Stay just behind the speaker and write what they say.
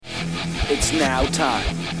It's now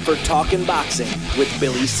time for Talkin' Boxing with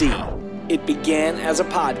Billy C. It began as a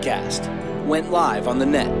podcast, went live on the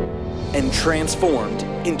net, and transformed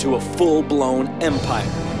into a full-blown empire.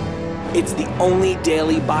 It's the only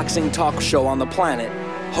daily boxing talk show on the planet,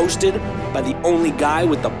 hosted by the only guy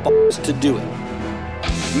with the balls to do it.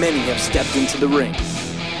 Many have stepped into the ring.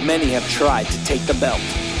 Many have tried to take the belt.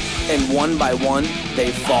 And one by one,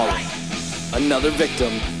 they've fallen. Another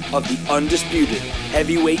victim of the undisputed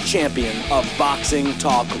heavyweight champion of boxing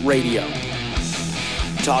talk radio.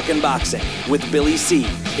 Talkin' Boxing with Billy C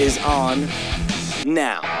is on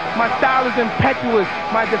now. My style is impetuous,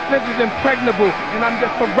 my defense is impregnable, and I'm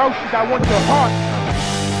just ferocious. I want your heart.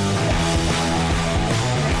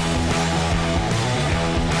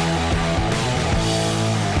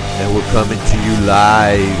 And we're coming to you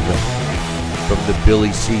live from the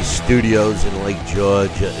Billy C Studios in Lake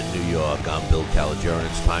George, New York. I'm Bill Calogero, and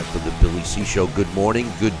it's time for the Billy C Show. Good morning,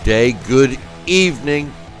 good day, good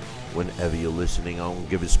evening, whenever you're listening. I want to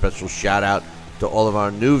give a special shout out to all of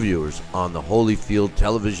our new viewers on the Holyfield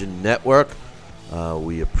Television Network.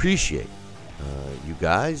 We appreciate you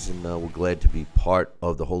guys, and we're glad to be part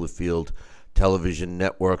of the Holyfield Television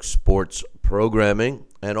Network sports programming.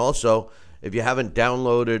 And also, if you haven't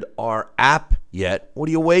downloaded our app yet, what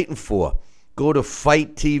are you waiting for? Go to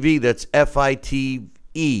Fight TV, that's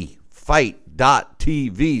F-I-T-E,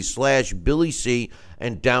 fight.tv/Billy C,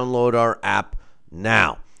 and download our app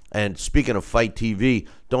now. And speaking of Fight TV,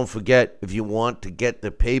 don't forget, if you want to get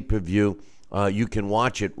the pay-per-view, you can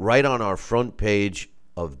watch it right on our front page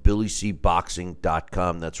of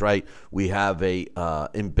BillyCBoxing.com. That's right, we have a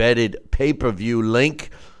embedded pay-per-view link,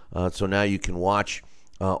 so now you can watch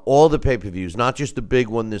all the pay-per-views, not just the big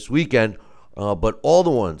one this weekend, but all the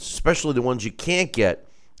ones, especially the ones you can't get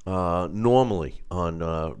normally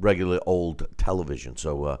on regular old television.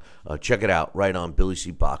 So check it out right on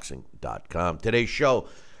BillyCBoxing.com. Today's show,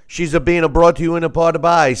 she's being brought to you in a part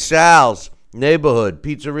by Sal's Neighborhood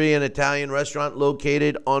Pizzeria and Italian Restaurant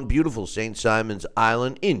located on beautiful St. Simons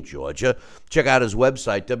Island in Georgia. Check out his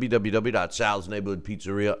website,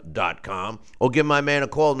 www.salsneighborhoodpizzeria.com, or give my man a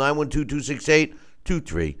call,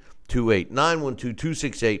 912-268-2328,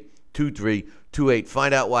 912-268-2328.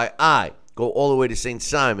 Find out why I go all the way to St.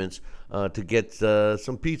 Simon's to get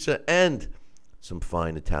some pizza and some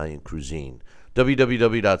fine Italian cuisine.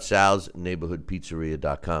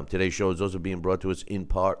 www.salsneighborhoodpizzeria.com. Today's show is also being brought to us in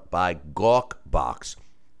part by GawkBox.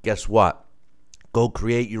 Guess what? Go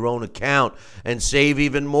create your own account and save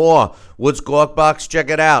even more. What's GawkBox? Check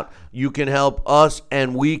it out. You can help us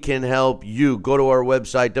and we can help you. Go to our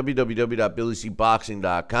website,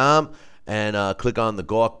 www.billycboxing.com, and click on the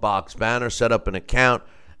GawkBox banner, set up an account,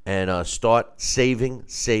 and start saving,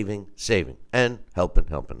 and helping.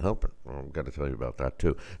 I've got to tell you about that,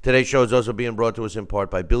 too. Today's show is also being brought to us in part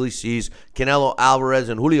by Billy C's Canelo Alvarez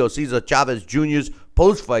and Julio Cesar Chavez Jr.'s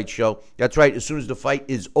post-fight show. That's right, as soon as the fight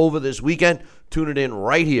is over this weekend, tune it in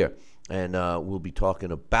right here, and we'll be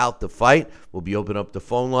talking about the fight. We'll be opening up the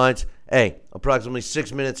phone lines. Hey, approximately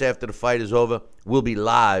 6 minutes after the fight is over, we'll be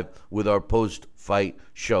live with our post-fight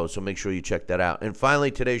show, so make sure you check that out. And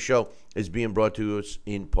finally, today's show is being brought to us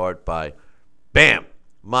in part by BAM,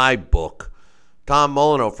 my book. Tom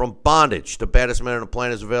Molyneux, From Bondage, The Baddest Man on the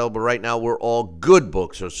Planet, is available right now where all good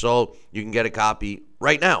books are sold. You can get a copy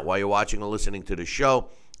right now while you're watching or listening to the show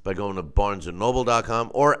by going to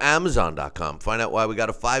BarnesandNoble.com or Amazon.com. Find out why we got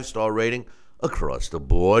a 5-star rating across the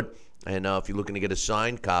board. And if you're looking to get a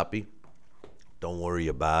signed copy, don't worry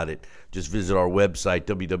about it. Just visit our website,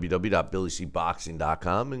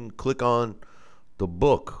 www.BillyCBoxing.com, and click on the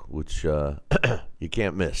book, which you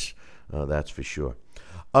can't miss. That's for sure.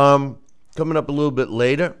 Coming up a little bit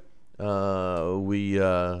later, we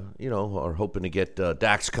are hoping to get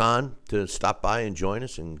Dax Khan to stop by and join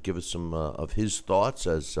us and give us some of his thoughts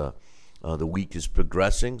as the week is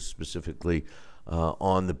progressing, specifically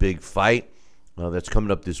on the big fight that's coming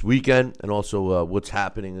up this weekend, and also what's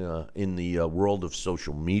happening in the world of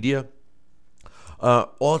social media.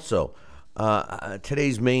 Also,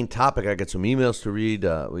 today's main topic, I got some emails to read.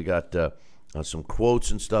 We got some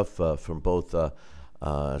quotes and stuff from both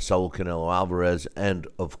Saul Canelo Alvarez and,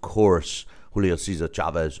 of course, Julio Cesar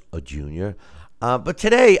Chavez Jr. But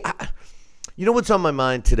today, you know what's on my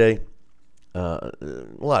mind today? A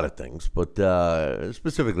lot of things, but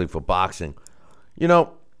specifically for boxing. You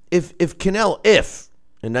know, if Canelo,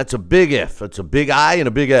 and that's a big if, it's a big I and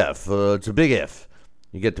a big F, it's a big if.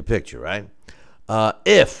 You get the picture, right?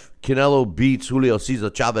 If Canelo beats Julio Cesar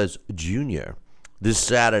Chavez Jr. this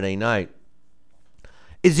Saturday night,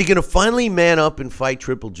 is he going to finally man up and fight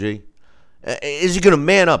Triple G? Is he going to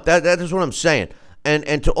man up? That is what I'm saying.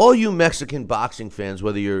 And to all you Mexican boxing fans,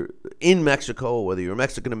 whether you're in Mexico, or whether you're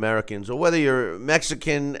Mexican Americans, or whether you're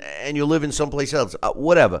Mexican and you live in someplace else,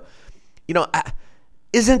 whatever.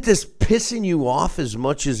 Isn't this pissing you off as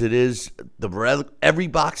much as it is every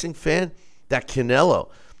boxing fan? That Canelo,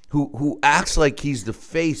 who acts like he's the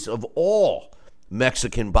face of all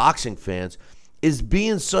Mexican boxing fans, is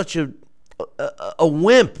being such a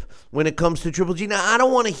wimp when it comes to Triple G. Now, I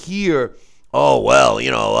don't want to hear, oh, well,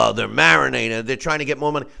 they're marinating, they're trying to get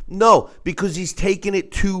more money. No, because he's taken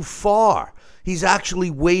it too far. He's actually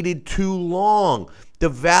waited too long. The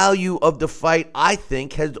value of the fight, I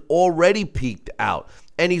think, has already peaked out.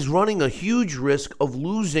 And he's running a huge risk of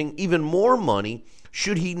losing even more money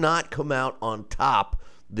should he not come out on top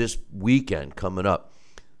this weekend coming up.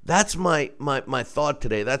 That's my thought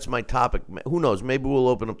today. That's my topic. Who knows? Maybe we'll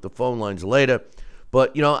open up the phone lines later.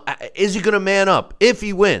 But, is he going to man up if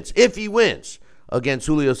he wins against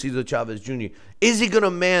Julio Cesar Chavez Jr.? Is he going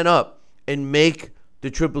to man up and make the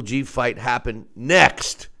Triple G fight happen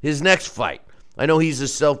next, his next fight? I know he's the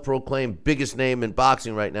self-proclaimed biggest name in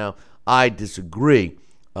boxing right now. I disagree.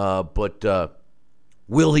 But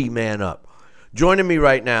will he man up? Joining me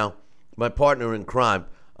right now, my partner in crime,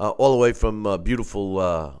 all the way from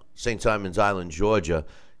beautiful St. Simon's Island, Georgia.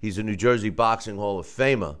 He's a New Jersey Boxing Hall of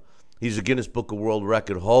Famer. He's a Guinness Book of World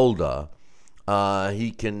Record holder.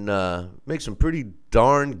 He can make some pretty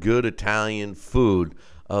darn good Italian food.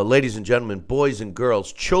 Ladies and gentlemen, boys and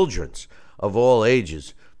girls, childrens of all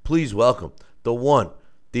ages, please welcome the one,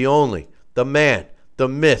 the only, the man, the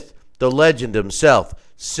myth, the legend himself,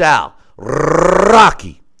 Sal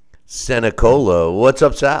Rocky Senecola. What's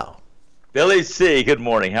up, Sal? Billy C., good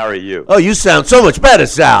morning. How are you? Oh, you sound so much better,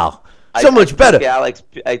 Sal. Much better.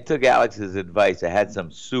 I took Alex's advice. I had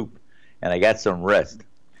some soup, and I got some rest.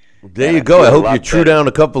 There you go. I hope you threw down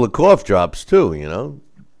a couple of cough drops, too,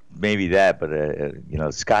 Maybe that,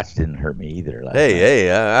 but, scotch didn't hurt me either.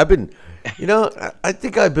 I've been... I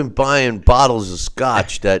think I've been buying bottles of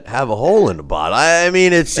scotch that have a hole in the bottle. I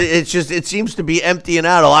mean, it's just it seems to be emptying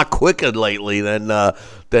out a lot quicker lately than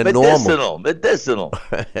normal. Medicinal.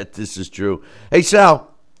 This is true. Hey,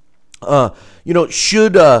 Sal,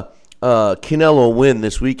 should Canelo win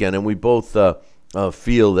this weekend, and we both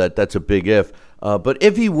feel that that's a big if, but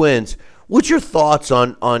if he wins, what's your thoughts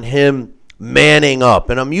on him manning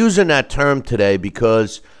up? And I'm using that term today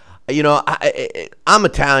because I'm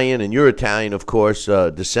Italian, and you're Italian, of course,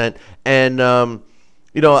 descent, and I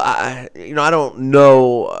don't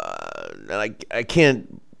know, I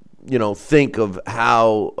can't, think of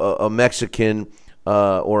how a Mexican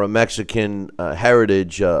or a Mexican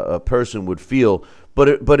heritage a person would feel, but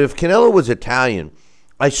if Canelo was Italian,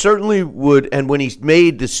 I certainly would. And when he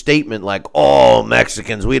made the statement like, "Oh,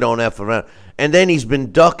 Mexicans, we don't F around," and then he's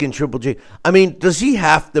been ducking Triple G. I mean, does he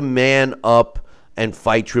have to man up and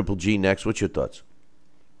fight Triple G next? What's your thoughts?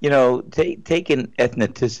 Taking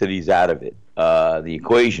ethnicities out of it, the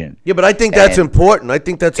equation. Yeah, but I think that's important. I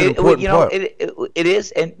think that's an important part. It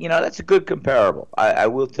is, and that's a good comparable. I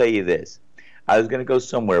will tell you this. I was going to go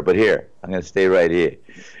somewhere, but here I'm going to stay right here.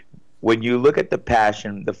 When you look at the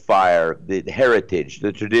passion, the fire, the heritage,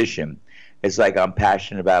 the tradition, it's like I'm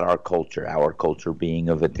passionate about our culture being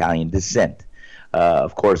of Italian descent.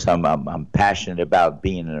 Of course, I'm passionate about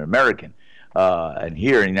being an American. And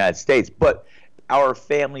here in the United States, but our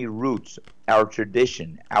family roots, our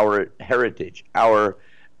tradition, our heritage, our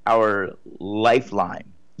lifeline.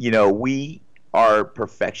 We are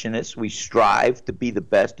perfectionists. We strive to be the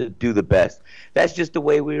best, to do the best. That's just the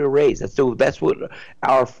way we were raised. That's what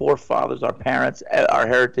our forefathers, our parents, our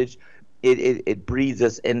heritage. It breeds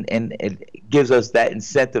us and it gives us that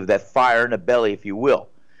incentive, that fire in the belly, if you will.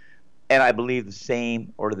 And I believe the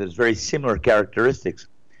same, or there's very similar characteristics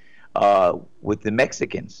with the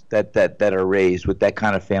Mexicans that are raised with that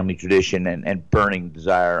kind of family tradition and burning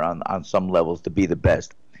desire on some levels to be the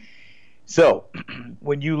best. So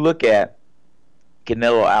when you look at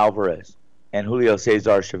Canelo Alvarez and Julio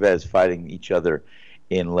Cesar Chavez fighting each other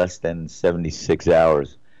in less than 76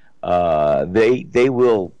 hours, they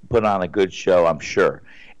will put on a good show, I'm sure.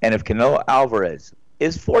 And if Canelo Alvarez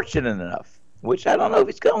is fortunate enough, which I don't know if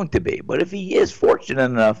he's going to be, but if he is fortunate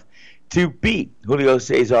enough to beat Julio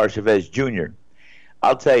Cesar Chavez Jr.,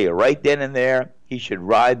 I'll tell you, right then and there, he should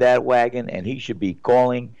ride that wagon and he should be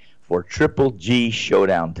calling for Triple G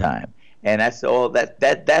showdown time. And that's all.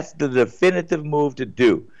 That's the definitive move to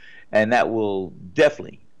do, and that will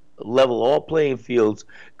definitely level all playing fields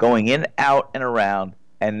going in, out, and around.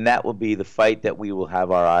 And that will be the fight that we will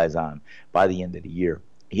have our eyes on by the end of the year.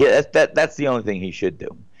 That's the only thing he should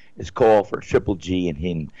do, is call for Triple G and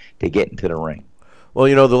him to get into the ring. Well,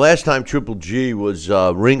 the last time Triple G was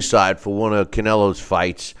ringside for one of Canelo's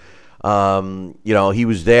fights, He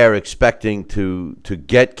was there expecting to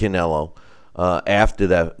get Canelo after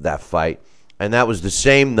that fight, and that was the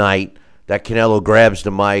same night that Canelo grabs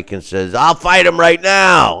the mic and says, "I'll fight him right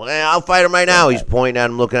now. I'll fight him right now." He's pointing at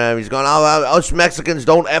him, looking at him. He's going, "Us Mexicans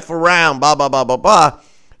don't F around, blah, blah, blah, blah, blah."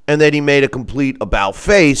 And then he made a complete about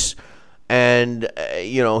face. And,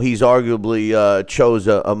 he's arguably chose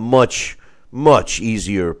a much, much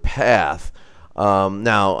easier path.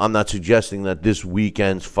 Now, I'm not suggesting that this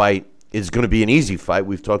weekend's fight is going to be an easy fight.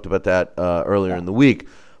 We've talked about that earlier in the week.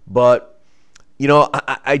 But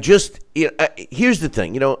here's the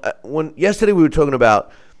thing. When yesterday we were talking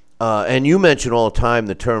about, and you mentioned all the time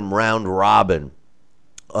the term round robin,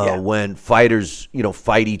 when fighters,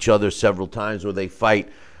 fight each other several times, or they fight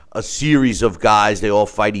a series of guys, they all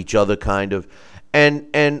fight each other, kind of. And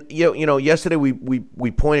yesterday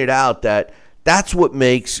we pointed out that that's what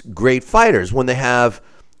makes great fighters, when they have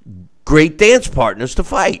great dance partners to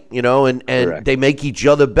fight, and they make each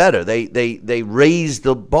other better. They raise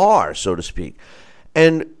the bar, so to speak.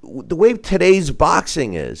 And the way today's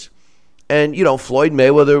boxing is, and, Floyd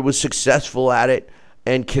Mayweather was successful at it,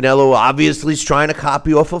 and Canelo obviously is trying to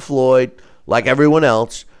copy off of Floyd like everyone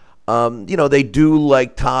else. They do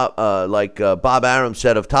like Bob Arum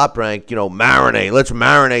said of Top Rank, marinate. Let's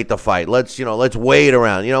marinate the fight. Let's wait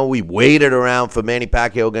around. We waited around for Manny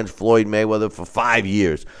Pacquiao against Floyd Mayweather for 5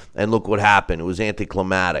 years, and look what happened. It was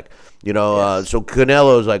anticlimactic. So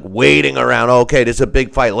Canelo's like waiting around. Okay, this is a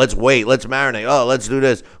big fight. Let's wait. Let's marinate. Oh, let's do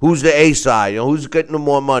this. Who's the A side? Who's getting the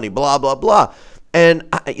more money? Blah, blah, blah. And,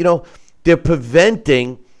 they're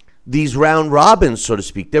preventing these round robins, so to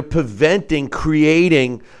speak. They're preventing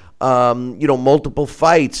creating multiple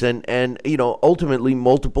fights and ultimately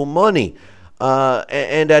multiple money.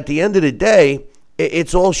 And at the end of the day,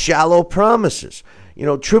 it's all shallow promises.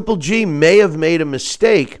 Triple G may have made a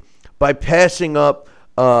mistake by passing up,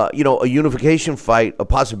 a unification fight, a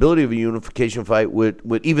possibility of a unification fight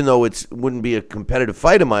with even though it wouldn't be a competitive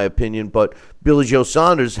fight in my opinion, but Billy Joe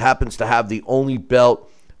Saunders happens to have the only belt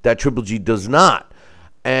that Triple G does not.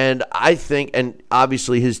 And I think, and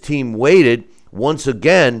obviously his team waited once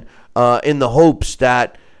again in the hopes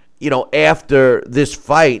that, after this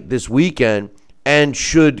fight this weekend, and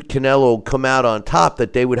should Canelo come out on top,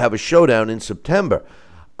 that they would have a showdown in September.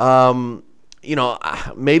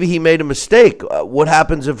 Maybe he made a mistake. What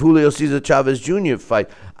happens if Julio Cesar Chavez Jr. fight?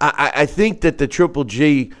 I think that the Triple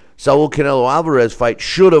G Saul Canelo Alvarez fight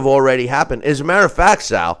should have already happened. As a matter of fact,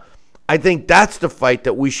 Sal, I think that's the fight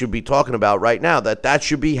that we should be talking about right now, that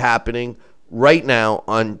should be happening right now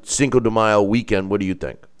on Cinco de Mayo weekend. What do you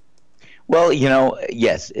think? Well,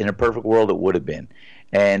 yes, in a perfect world it would have been.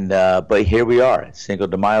 And but here we are, Cinco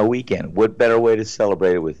de Mayo weekend. What better way to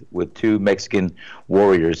celebrate it with two Mexican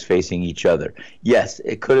warriors facing each other? Yes,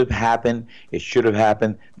 it could have happened. It should have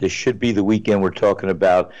happened. This should be the weekend we're talking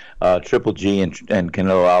about, Triple G and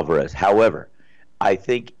Canelo Alvarez. However, I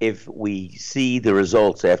think if we see the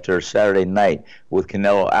results after Saturday night with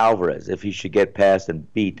Canelo Alvarez, if he should get past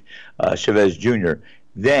and beat Chavez Jr.,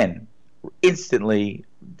 then instantly,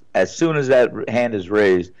 as soon as that hand is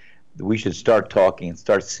raised, we should start talking and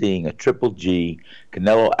start seeing a Triple G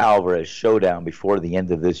Canelo Alvarez showdown before the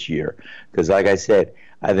end of this year. Because, like I said,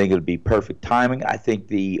 I think it would be perfect timing. I think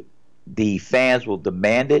the fans will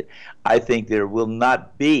demand it. I think there will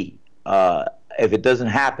not be, if it doesn't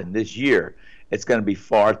happen this year, it's going to be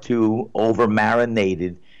far too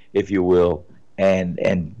over-marinated, if you will, and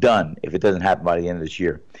done if it doesn't happen by the end of this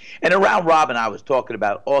year. And around robin, I was talking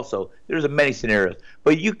about also, there's many scenarios,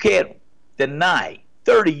 but you can't deny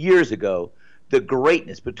 30 years ago the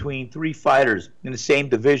greatness between three fighters in the same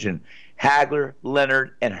division, Hagler,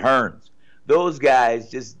 Leonard, and Hearns. Those guys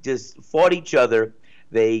just fought each other.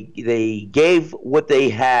 They gave what they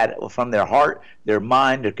had from their heart, their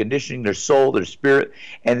mind, their conditioning, their soul, their spirit,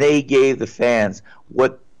 and they gave the fans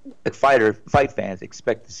what fight fans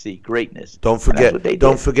expect to see: greatness. Don't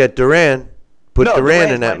forget Duran. Put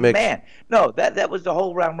Duran in that mix. Man, no, that was the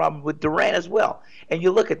whole round robin with Duran as well. And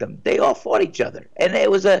you look at them; they all fought each other, and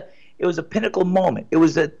it was a pinnacle moment. It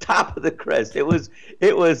was the top of the crest. It was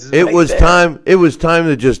time. It was time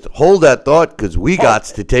to just hold that thought, because we got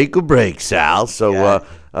to take a break, Sal. So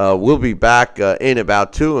we'll be back in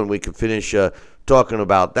about 2, and we can finish talking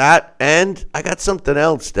about that. And I got something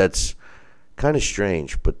else that's kind of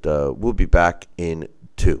strange, but we'll be back in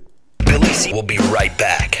 2. Billy C will be right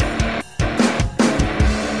back.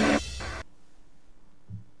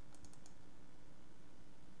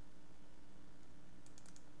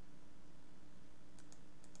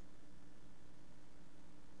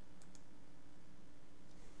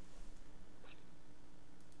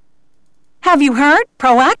 Have you heard?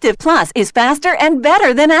 Proactive Plus is faster and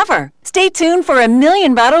better than ever. Stay tuned for a $1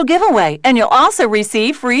 million bottle giveaway, and you'll also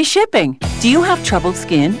receive free shipping. Do you have troubled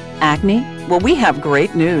skin? Acne? Well, we have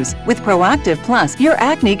great news. With Proactive Plus, your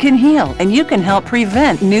acne can heal, and you can help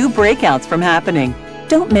prevent new breakouts from happening.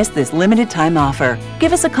 Don't miss this limited time offer.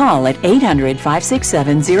 Give us a call at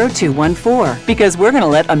 800-567-0214 because we're going to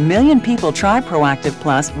let 1 million people try Proactive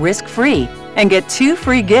Plus risk-free and get 2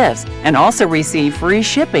 free gifts and also receive free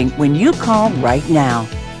shipping when you call right now.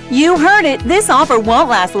 You heard it. This offer won't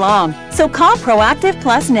last long. So call Proactive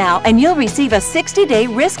Plus now and you'll receive a 60-day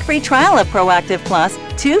risk-free trial of Proactive Plus,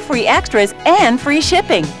 2 free extras, and free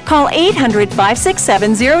shipping. Call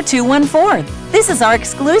 800-567-0214. This is our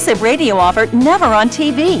exclusive radio offer, never on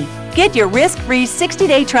TV. Get your risk-free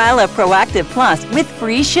 60-day trial of Proactive Plus with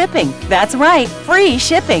free shipping. That's right, free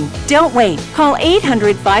shipping. Don't wait. Call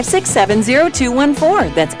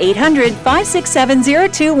 800-567-0214. That's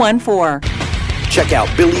 800-567-0214. Check out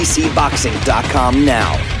BillyCBoxing.com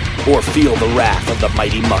now, or feel the wrath of the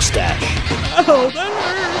mighty mustache. Oh, that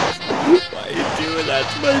hurts. Why are you doing that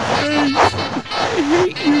to my face? I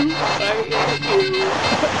hate you.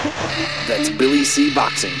 That's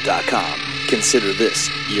BillyCBoxing.com. Consider this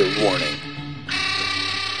your warning.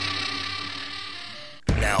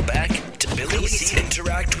 Now back to Billy C.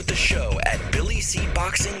 Interact with the show at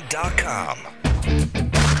BillyCBoxing.com.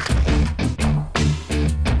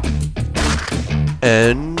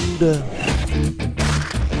 And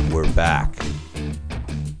we're back.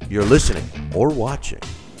 You're listening or watching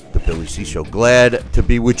the Billy C. Show. Glad to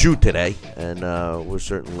be with you today, and we're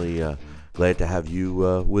certainly glad to have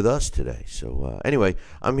you with us today. So anyway,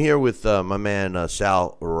 I'm here with my man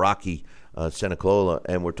Sal Rocky Seneclola,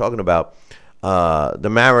 and we're talking about the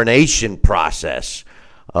marination process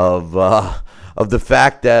of the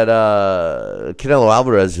fact that Canelo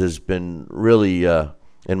Alvarez has been really,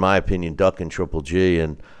 in my opinion, ducking Triple G.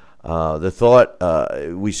 And the thought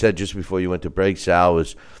we said just before you went to break, Sal,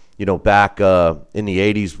 was, back in the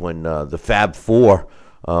 80s when the Fab Four,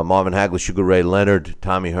 Marvin Hagler, Sugar Ray Leonard,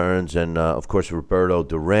 Tommy Hearns, and, of course, Roberto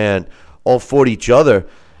Duran, all fought each other.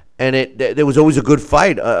 And there was always a good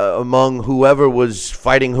fight among whoever was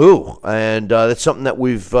fighting who. And that's something that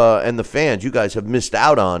we've, and the fans, you guys have missed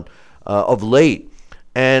out on of late.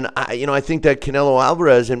 And, I think that Canelo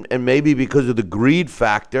Alvarez, and maybe because of the greed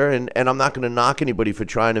factor, and I'm not going to knock anybody for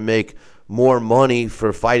trying to make more money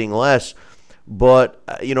for fighting less, but,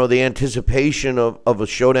 the anticipation of a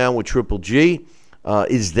showdown with Triple G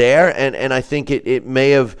is there, and I think it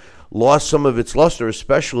may have lost some of its luster,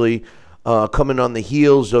 especially coming on the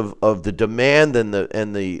heels of the demand and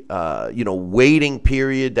the waiting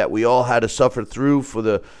period that we all had to suffer through for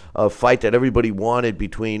the fight that everybody wanted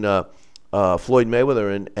between Floyd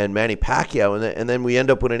Mayweather and Manny Pacquiao, and then we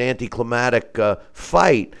end up with an anticlimactic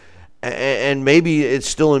fight, and maybe it's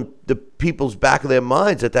still in the people's back of their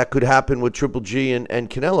minds that could happen with Triple G and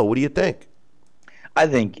Canelo. What do you think? I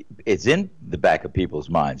think it's in the back of people's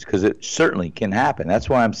minds because it certainly can happen. That's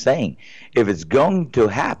why I'm saying if it's going to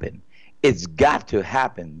happen, it's got to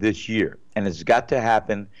happen this year, and it's got to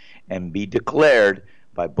happen and be declared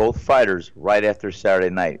by both fighters right after Saturday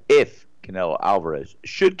night. If Canelo Alvarez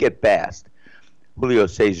should get past Julio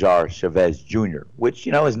Cesar Chavez Jr., which,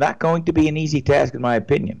 is not going to be an easy task in my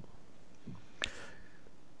opinion.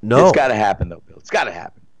 No. It's got to happen, though, Bill. It's got to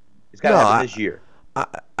happen. It's got to happen this year.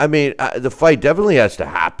 I mean, the fight definitely has to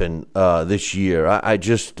happen this year. I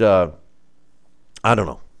just, I don't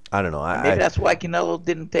know. Maybe that's why Canelo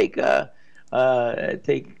didn't take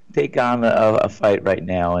on a fight right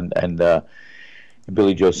now, and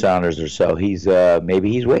Billy Joe Saunders or so. Maybe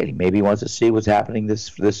he's waiting. Maybe he wants to see what's happening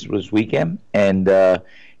this weekend, and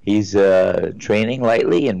he's training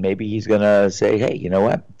lightly, and maybe he's gonna say, "Hey, you know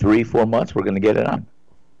what? 3-4 months, we're gonna get it on."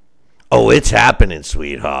 Oh, it's happening,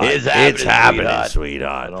 sweetheart. It's happening,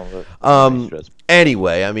 sweetheart.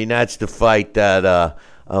 Anyway, I mean, that's the fight that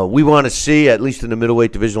we want to see, at least in the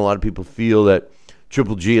middleweight division. A lot of people feel that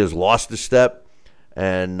Triple G has lost a step.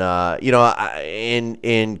 And,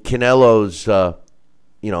 in Canelo's,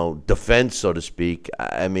 defense, so to speak,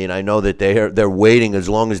 I mean, I know that they're waiting as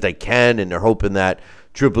long as they can, and they're hoping that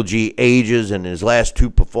Triple G ages, and his last 2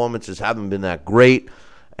 performances haven't been that great.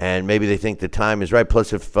 And maybe they think the time is right.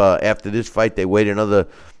 Plus, if after this fight they wait another,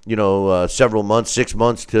 several months, 6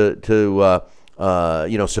 months to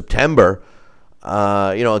September,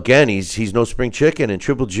 again, he's no spring chicken, and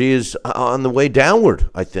Triple G is on the way downward,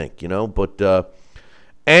 I think, But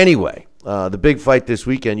anyway, the big fight this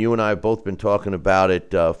weekend, you and I have both been talking about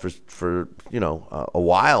it for a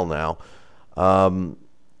while now.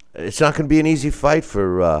 It's not going to be an easy fight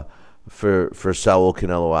for Saul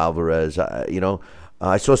Canelo Alvarez.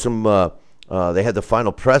 I saw some they had the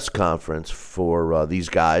final press conference for these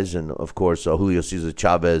guys, and of course Julio Cesar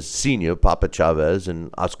Chavez Sr., Papa Chavez,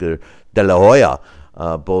 and Oscar De La Hoya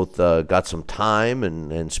both got some time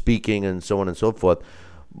and speaking and so on and so forth.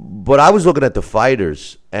 But I was looking at the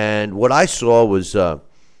fighters, and what I saw was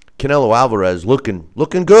Canelo Alvarez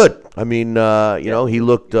looking good. I mean, he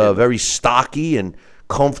looked very stocky and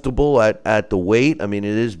comfortable at the weight. I mean,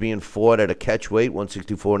 it is being fought at a catch weight,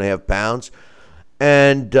 164.5 pounds.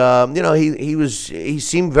 And he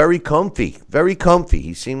seemed very comfy.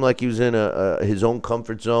 He seemed like he was in his own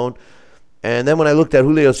comfort zone. And then when I looked at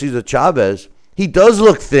Julio Cesar Chavez, he does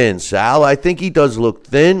look thin, Sal. I think he does look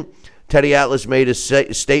thin. Teddy Atlas made a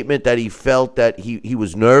statement that he felt that he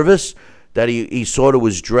was nervous, that he sort of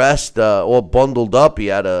was dressed all bundled up. He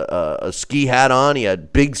had a ski hat on. He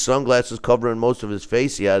had big sunglasses covering most of his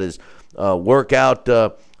face. He had his workout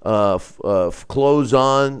clothes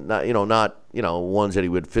on, not ones that he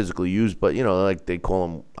would physically use, but like they call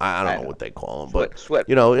them. I don't know what they call them, but sweat.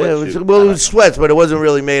 It was sweats, but it wasn't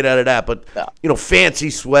really made out of that. But fancy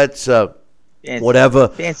sweats, whatever,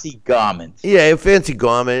 fancy garments. Yeah, a fancy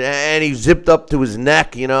garment, and he zipped up to his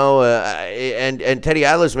neck. And Teddy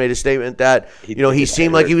Atlas made a statement that he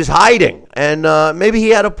seemed like he was hiding, and maybe he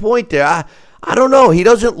had a point there. I don't know. He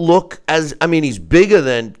doesn't look he's bigger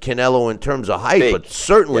than Canelo in terms of height, but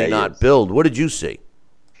certainly not build. What did you see?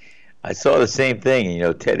 I saw the same thing.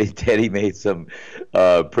 Teddy made some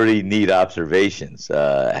pretty neat observations.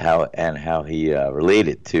 How he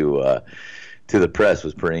related to the press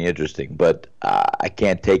was pretty interesting. But I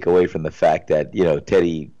can't take away from the fact that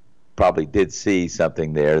Teddy probably did see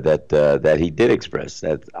something there that he did express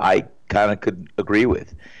that I kind of could agree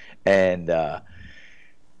with. And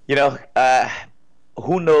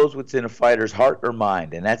who knows what's in a fighter's heart or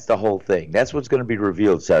mind, and that's the whole thing. That's what's going to be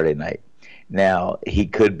revealed Saturday night. Now, he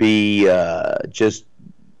could be just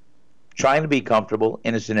trying to be comfortable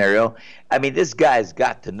in a scenario. I mean, this guy's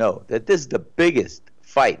got to know that this is the biggest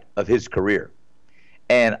fight of his career.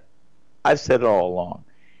 And I've said it all along.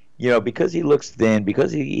 Because he looks thin,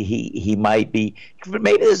 because he might be,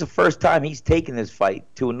 maybe this is the first time he's taken this fight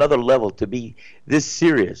to another level, to be this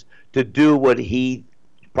serious, to do what he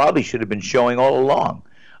probably should have been showing all along.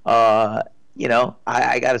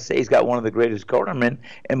 I got to say he's got one of the greatest cornermen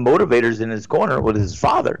and motivators in his corner with his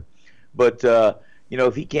father. But,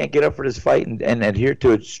 if he can't get up for this fight and adhere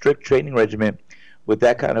to a strict training regimen with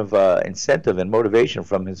that kind of incentive and motivation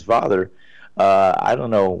from his father, I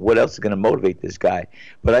don't know what else is going to motivate this guy.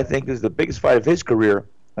 But I think this is the biggest fight of his career,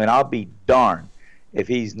 and I'll be darned if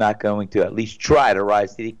he's not going to at least try to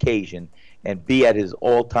rise to the occasion and be at his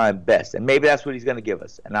all-time best. And maybe that's what he's going to give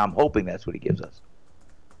us, and I'm hoping that's what he gives us.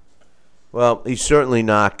 Well, he's certainly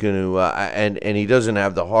not going to, and he doesn't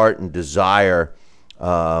have the heart and desire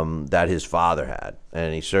that his father had,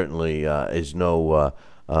 and he certainly is no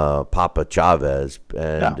Papa Chavez.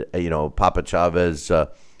 And Papa Chavez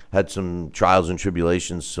had some trials and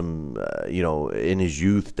tribulations, some in his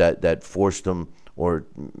youth that forced him or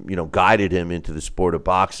guided him into the sport of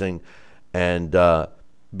boxing, and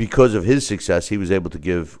because of his success, he was able to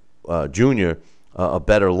give Junior a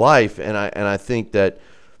better life, and I think that.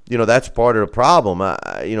 That's part of the problem.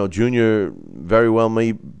 Junior very well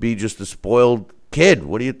may be just a spoiled kid.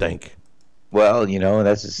 What do you think? Well,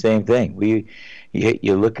 that's the same thing.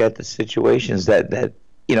 You look at the situations that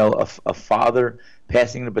a father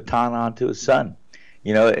passing the baton on to his son.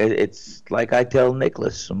 It's like I tell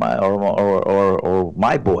Nicholas, or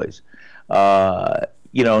my boys,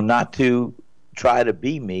 not to try to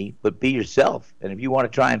be me, but be yourself. And if you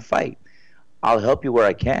want to try and fight, I'll help you where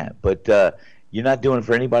I can. But you're not doing it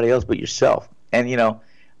for anybody else but yourself. And,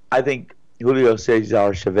 I think Julio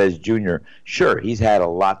Cesar Chavez Jr., sure, he's had a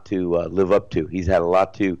lot to live up to. He's had a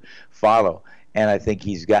lot to follow. And I think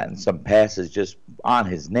he's gotten some passes just on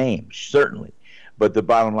his name, certainly. But the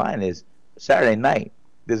bottom line is, Saturday night,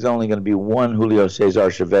 there's only going to be one Julio Cesar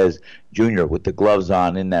Chavez Jr. with the gloves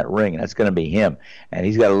on in that ring, and that's going to be him. And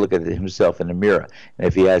he's got to look at himself in the mirror. And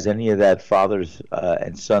if he has any of that father's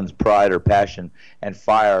and son's pride or passion and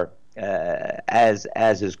fire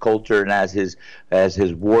as his culture and as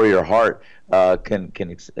his warrior heart can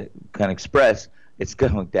express, it's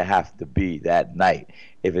going to have to be that night.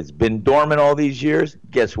 If it's been dormant all these years,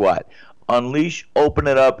 guess what? Unleash, open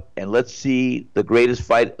it up, and let's see the greatest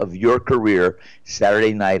fight of your career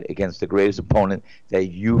Saturday night against the greatest opponent that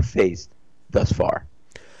you faced thus far.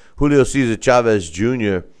 Julio Cesar Chavez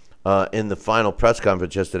Jr. In the final press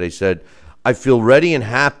conference yesterday said, "I feel ready and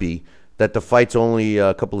happy that the fight's only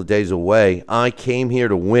a couple of days away. I came here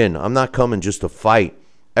to win. I'm not coming just to fight.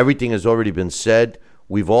 Everything has already been said.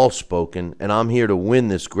 We've all spoken, and I'm here to win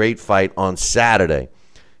this great fight on Saturday."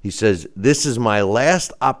 He says, "This is my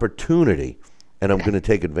last opportunity, and I'm going to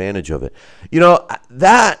take advantage of it." You know,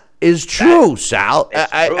 that is true, Sal.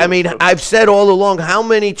 I mean, I've said all along, how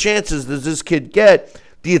many chances does this kid get?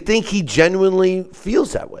 Do you think he genuinely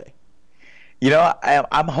feels that way? You know,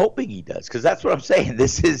 I'm hoping he does, because that's what I'm saying.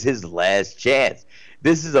 This is his last chance.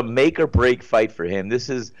 This is a make or break fight for him. This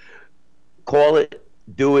is call it,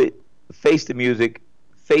 do it, face the music,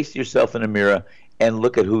 face yourself in the mirror, and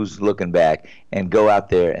look at who's looking back, and go out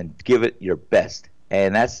there and give it your best.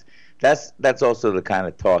 And that's also the kind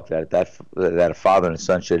of talk that a father and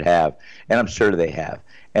son should have, and I'm sure they have.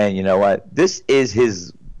 And you know what? This is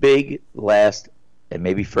his big last and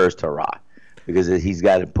maybe first hurrah, because he's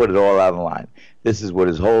got to put it all out on the line. This is what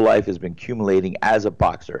his whole life has been accumulating as a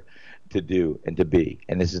boxer to do and to be,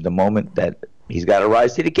 and this is the moment that he's got to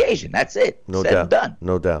rise to the occasion. That's it. No Said doubt. and done.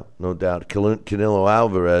 No doubt. No doubt. Canelo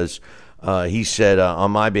Alvarez, he said,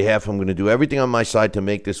 on my behalf, I'm going to do everything on my side to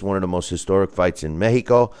make this one of the most historic fights in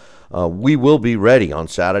Mexico. We will be ready on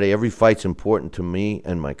Saturday. Every fight's important to me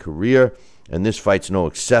and my career, and this fight's no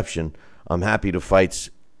exception. I'm happy the fight's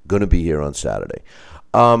going to be here on Saturday.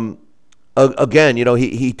 Again, you know,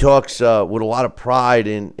 he talks with a lot of pride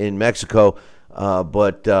in Mexico,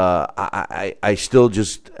 but I still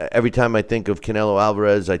just, every time I think of Canelo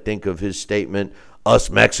Alvarez, I think of his statement, "Us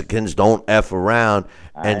Mexicans don't F around."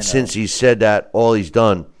 And since he said that, all he's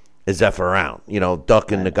done is F around, you know,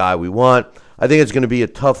 ducking the guy we want. I think it's going to be a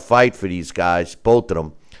tough fight for these guys, both of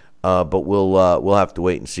them, but we'll have to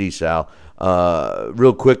wait and see, Sal.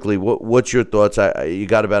 Real quickly, what's your thoughts? You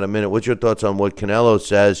got about a minute. What's your thoughts on what Canelo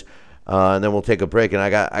says? And then we'll take a break. And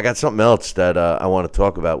I got something else that I want to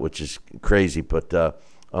talk about, which is crazy. But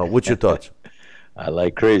what's your thoughts? I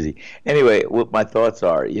like crazy. Anyway, what my thoughts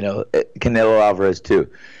are, you know, Canelo Alvarez too.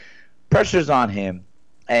 Pressure's on him,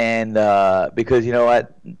 and because you know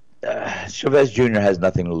what, Chavez Jr. has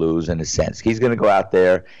nothing to lose in a sense. He's going to go out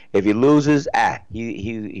there. If he loses,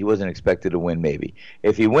 he wasn't expected to win. Maybe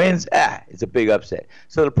if he wins, it's a big upset.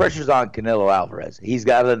 So the pressure's on Canelo Alvarez. He's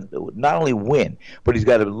got to not only win, but he's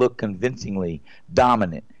got to look convincingly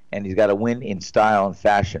dominant, and he's got to win in style and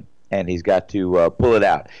fashion. And he's got to pull it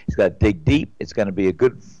out. He's got to dig deep. It's going to be a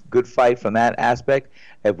good fight from that aspect.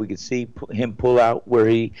 If we could see him pull out where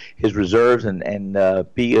his reserves and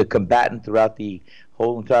be a combatant throughout the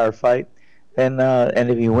whole entire fight, and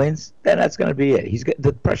if he wins, then that's going to be it.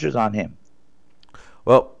 The pressure's on him.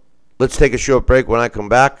 Well, let's take a short break. When I come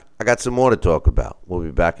back, I got some more to talk about. We'll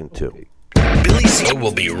be back in 2. Billy C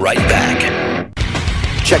will be right back.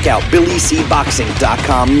 Check out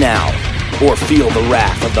BillyCBoxing.com now, or feel the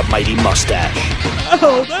wrath of the mighty mustache.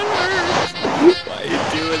 Oh, that hurts. Why are you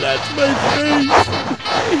doing that to my face?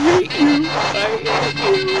 I hate you.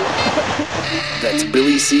 That's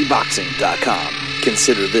BillyCBoxing.com.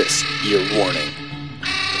 Consider this your warning.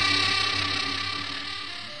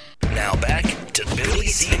 Now back to Billy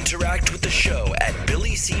C. Interact with the show at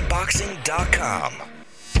BillyCBoxing.com.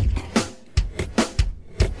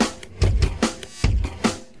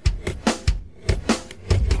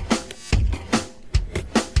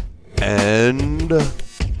 And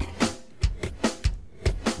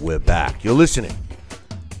we're back. You're listening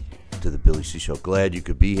to the Billy C Show. Glad you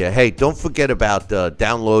could be here. Hey, don't forget about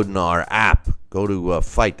downloading our app. Go to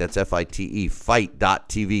Fight. That's FITE.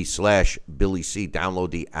 Fight.tv/Billy C. Download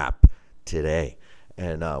the app today.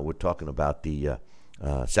 And we're talking about the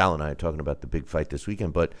Sal and I are talking about the big fight this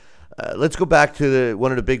weekend. But let's go back to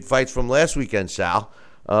one of the big fights from last weekend, Sal.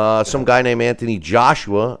 Some guy named Anthony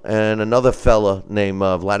Joshua and another fella named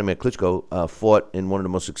Vladimir Klitschko fought in one of the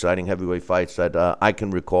most exciting heavyweight fights that I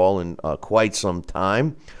can recall in quite some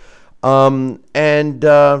time. Well,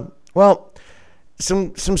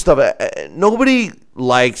 some stuff. Nobody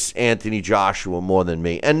likes Anthony Joshua more than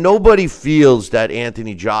me, and nobody feels that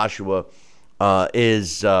Anthony Joshua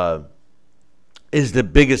is the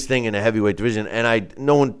biggest thing in the heavyweight division, and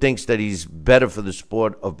no one thinks that he's better for the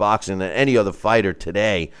sport of boxing than any other fighter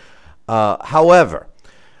today. However,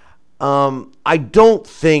 I don't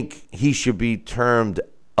think he should be termed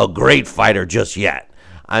a great fighter just yet.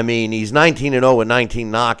 I mean, he's 19-0 with 19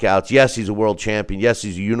 knockouts. Yes, he's a world champion. Yes,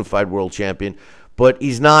 he's a unified world champion, but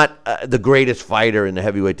he's not the greatest fighter in the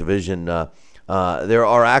heavyweight division. There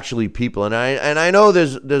are actually people, and I know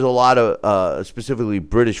there's a lot of specifically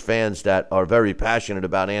British fans that are very passionate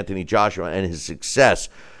about Anthony Joshua and his success.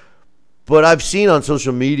 But I've seen on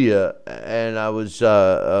social media, and I was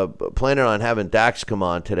planning on having Dax come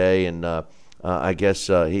on today, and I guess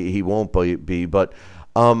he won't be. But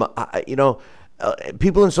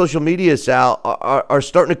people in social media, Sal, are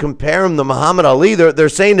starting to compare him to Muhammad Ali. They're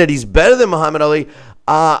saying that he's better than Muhammad Ali.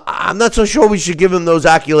 I'm not so sure we should give him those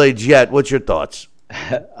accolades yet. What's your thoughts?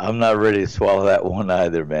 I'm not ready to swallow that one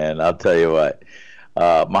either, man. I'll tell you what.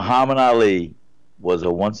 Muhammad Ali was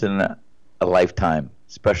a once in a lifetime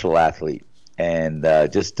special athlete, and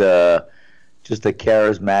just a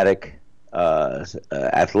charismatic,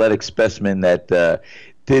 athletic specimen that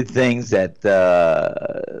did things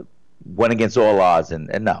that went against all odds. And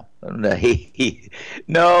no,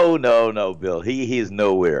 no, Bill. He is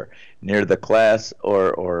nowhere near the class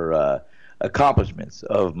or accomplishments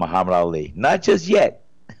of Muhammad Ali. Not just yet.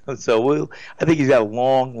 So I think he's got a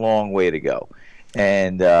long way to go.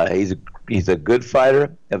 And he's a good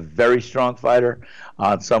fighter, a very strong fighter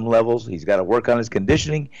on some levels. He's got to work on his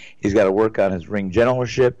conditioning. He's got to work on his ring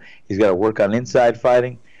generalship. He's got to work on inside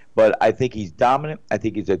fighting. But I think he's dominant. I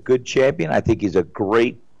think he's a good champion. I think he's a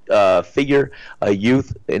great figure, a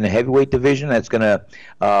youth in the heavyweight division that's going to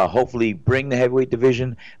hopefully bring the heavyweight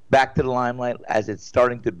division back to the limelight as it's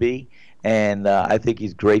starting to be. And I think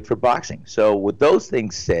he's great for boxing. So with those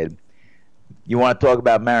things said, you want to talk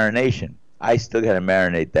about marination. I still got to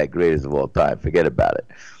marinate that greatest of all time. Forget about it.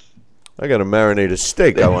 I got to marinate a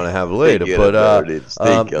steak I want to have later. But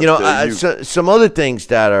some other things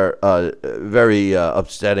that are very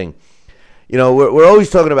upsetting. You know, we're always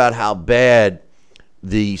talking about how bad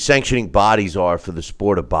the sanctioning bodies are for the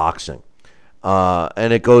sport of boxing,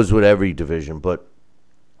 and it goes with every division. But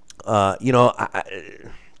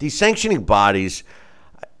these sanctioning bodies.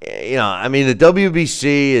 You know, I mean, the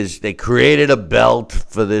WBC they created a belt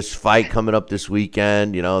for this fight coming up this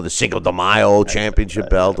weekend, you know, the Cinco de Mayo championship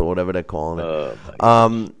belt or whatever they're calling it.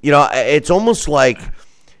 It's almost like,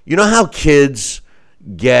 you know how kids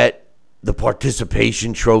get the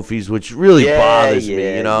participation trophies, which really bothers me,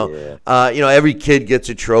 every kid gets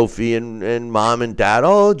a trophy and mom and dad,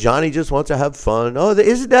 oh, Johnny just wants to have fun. Oh,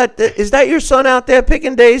 is that your son out there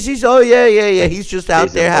picking daisies? Oh, yeah. He's just out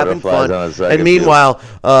there having fun. And meanwhile,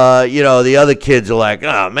 the other kids are like,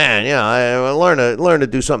 oh, man, I learn to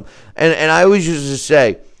do something. And I always used to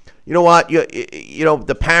say, you know what,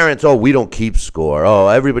 the parents, oh, we don't keep score. Oh,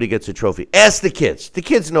 everybody gets a trophy. Ask the kids. The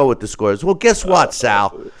kids know what the score is. Well, guess what,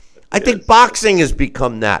 Sal? I think boxing has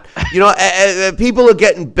become that. People are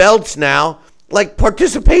getting belts now, like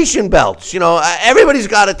participation belts. Everybody's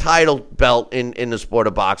got a title belt in the sport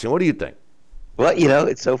of boxing. What do you think? Well,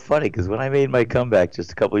 it's so funny because when I made my comeback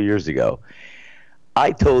just a couple of years ago,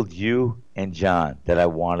 I told you and John that I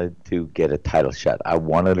wanted to get a title shot. I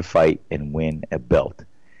wanted to fight and win a belt.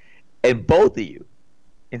 And both of you,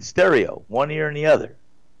 in stereo, one ear and the other,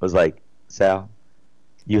 was like, Sal,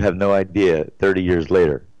 you have no idea 30 years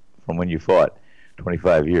later, from when you fought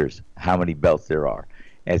 25 years, how many belts there are.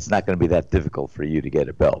 And it's not going to be that difficult for you to get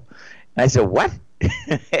a belt. And I said, what?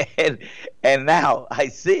 and now I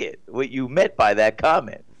see it, what you meant by that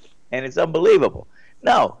comment. And it's unbelievable.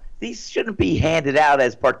 No, these shouldn't be handed out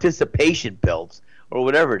as participation belts or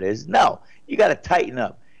whatever it is. No, you got to tighten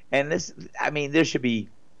up. And there should be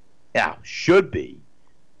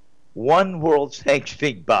one world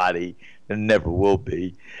sanctioning body. There never will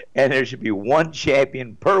be. And there should be one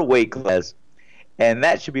champion per weight class. And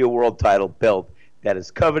that should be a world title belt that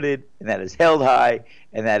is coveted and that is held high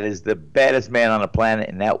and that is the baddest man on the planet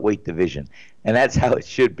in that weight division. And that's how it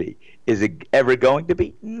should be. Is it ever going to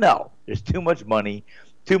be? No. There's too much money,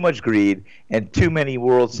 too much greed, and too many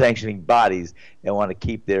world sanctioning bodies that want to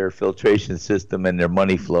keep their filtration system and their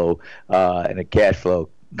money flow and the cash flow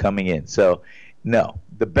coming in. So, no.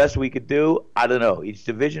 The best we could do, I don't know, each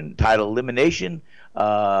division, title elimination,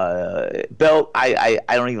 belt, I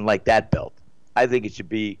don't even like that belt. I think it should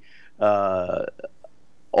be all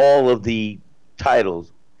of the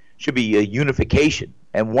titles should be a unification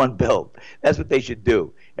and one belt. That's what they should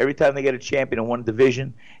do. Every time they get a champion in one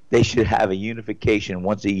division, they should have a unification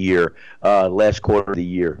once a year, last quarter of the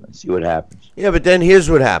year, and see what happens. Yeah, but then here's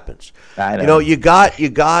what happens. I know. You got,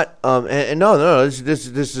 and no, this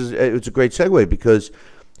is it's a great segue because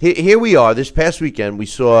here we are. This past weekend, we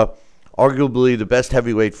saw arguably the best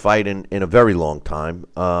heavyweight fight in a very long time.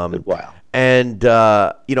 Wow. And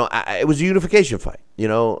it was a unification fight.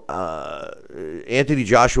 Anthony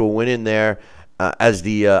Joshua went in there as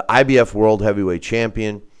the IBF World Heavyweight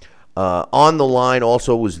Champion. On the line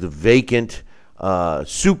also was the vacant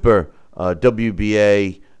super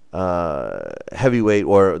WBA heavyweight,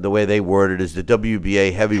 or the way they worded it is the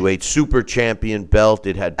WBA heavyweight super champion belt.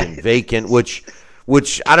 It had been vacant, which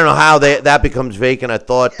I don't know how that becomes vacant. I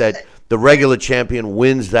thought that the regular champion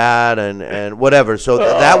wins that and whatever. So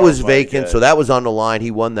that was vacant. God. So that was on the line.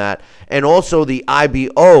 He won that. And also the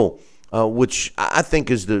IBO, which I think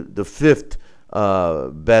is the fifth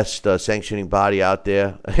best sanctioning body out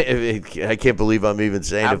there. I can't believe I'm even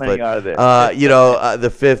saying How it. Many but are there? the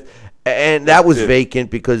fifth. And that was vacant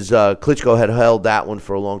because Klitschko had held that one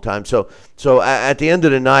for a long time. So at the end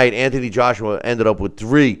of the night, Anthony Joshua ended up with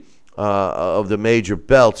 3 of the major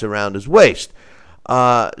belts around his waist.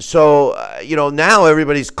 Now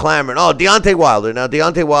everybody's clamoring, Deontay Wilder. Now,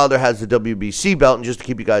 Deontay Wilder has the WBC belt, and just to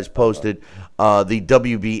keep you guys posted, the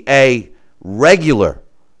WBA regular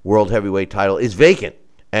world heavyweight title is vacant.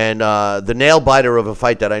 And the nail-biter of a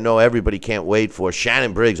fight that I know everybody can't wait for,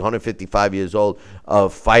 Shannon Briggs, 155 years old,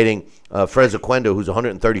 fighting Fred Oquendo, who's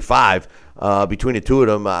 135. Between the two of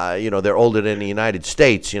them, they're older than the United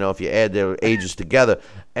States, if you add their ages together.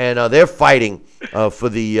 And they're fighting for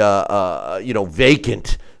the,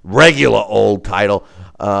 vacant, regular old title.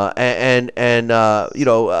 Like I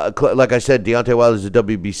said, Deontay Wilder is the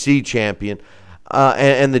WBC champion.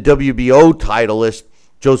 And the WBO titleist,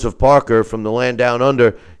 Joseph Parker from the land down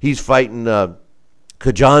under, he's fighting Razvan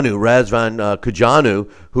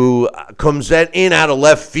Kajanu, who comes in out of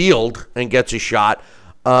left field and gets a shot.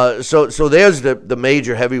 So there's the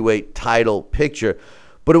major heavyweight title picture.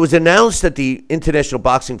 But it was announced that the International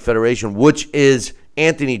Boxing Federation, which is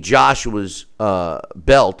Anthony Joshua's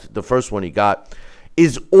belt, the first one he got,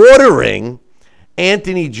 is ordering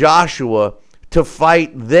Anthony Joshua to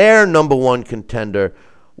fight their number one contender,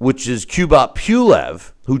 which is Kubrat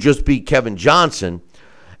Pulev, who just beat Kevin Johnson.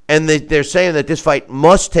 And they're saying that this fight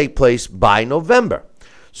must take place by November.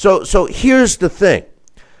 So here's the thing.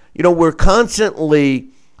 We're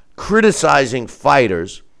constantly criticizing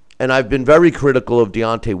fighters, and I've been very critical of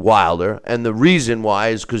Deontay Wilder. And the reason why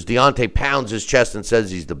is because Deontay pounds his chest and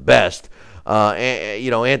says he's the best.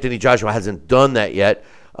 Anthony Joshua hasn't done that yet.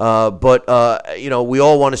 But we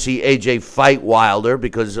all want to see AJ fight Wilder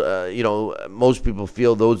because, most people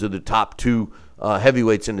feel those are the top 2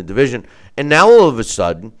 heavyweights in the division. And now all of a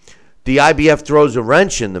sudden, the IBF throws a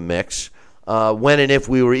wrench in the mix when and if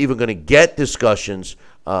we were even going to get discussions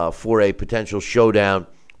for a potential showdown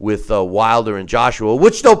with Wilder and Joshua,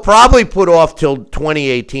 which they'll probably put off till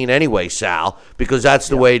 2018 anyway, Sal, because that's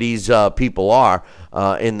the way these people are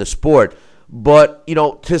in the sport. But,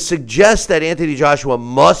 to suggest that Anthony Joshua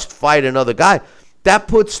must fight another guy, that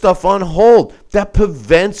puts stuff on hold. That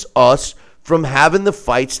prevents us from having the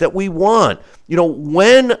fights that we want.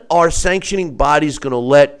 When are sanctioning bodies going to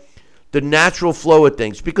let the natural flow of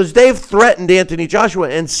things? Because they've threatened Anthony Joshua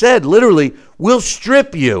and said, literally, we'll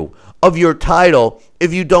strip you of your title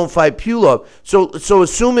if you don't fight Pulev. So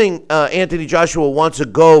assuming Anthony Joshua wants to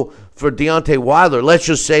go for Deontay Wilder, let's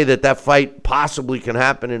just say that fight possibly can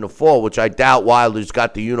happen in the fall, which I doubt Wilder's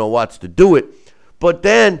got the you-know-whats to do it. But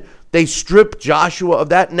then they strip Joshua of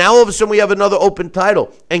that. Now all of a sudden we have another open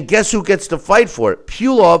title. And guess who gets to fight for it?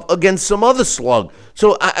 Pulev against some other slug.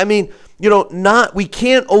 So, we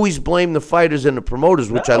can't always blame the fighters and the promoters,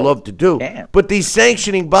 which I love to do. But these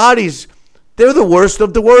sanctioning bodies, they're the worst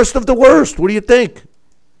of the worst of the worst. What do you think?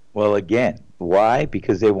 Well, again, why?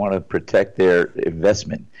 Because they want to protect their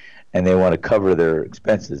investment. And they want to cover their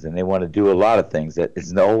expenses, and they want to do a lot of things that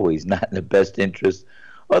is always not in the best interest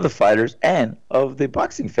of the fighters and of the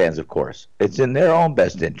boxing fans, of course. It's in their own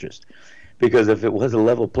best interest. Because if it was a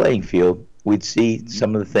level playing field, we'd see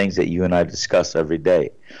some of the things that you and I discuss every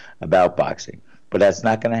day about boxing. But that's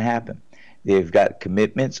not going to happen. They've got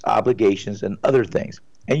commitments, obligations, and other things.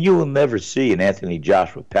 And you will never see an Anthony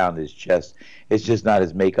Joshua pound his chest. It's just not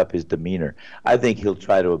his makeup, his demeanor. I think he'll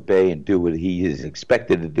try to obey and do what he is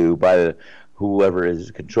expected to do by whoever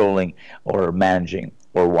is controlling or managing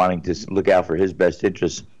or wanting to look out for his best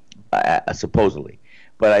interests, supposedly.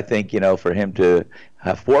 But I think, for him to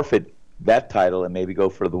forfeit that title and maybe go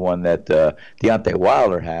for the one that Deontay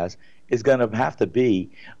Wilder has is going to have to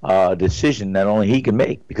be a decision that only he can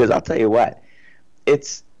make. Because I'll tell you what,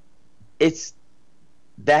 it's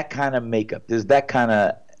that kind of makeup. There's that kind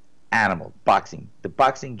of animal, boxing. The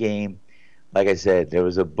boxing game, like I said, there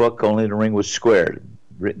was a book, Only the Ring Was Squared,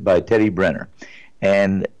 written by Teddy Brenner.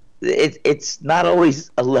 And it's not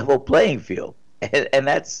always a level playing field. And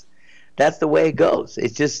that's the way it goes.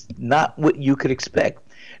 It's just not what you could expect.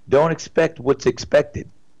 Don't expect what's expected.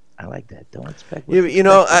 I like that. Don't expect what's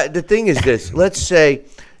expected. The thing is this. Let's say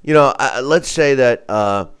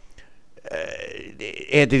that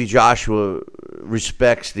Anthony Joshua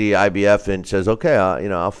respects the IBF and says, okay,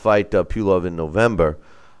 I'll fight Pulev in November,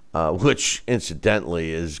 which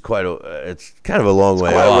incidentally is it's kind of a long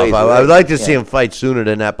way off. I would like to see him fight sooner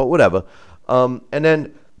than that, but whatever. And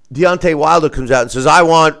then Deontay Wilder comes out and says, I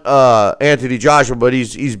want Anthony Joshua, but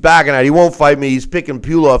he's backing out. He won't fight me. He's picking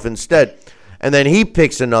Pulev instead. And then he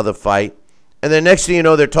picks another fight. And then next thing you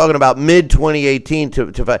know, they're talking about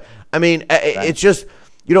mid-2018 to fight. I mean, it's just,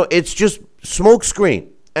 it's just smoke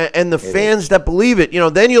screen. and the fans that believe it.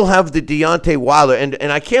 Then you'll have the Deontay Wilder,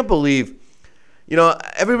 and I can't believe.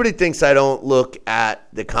 Everybody thinks I don't look at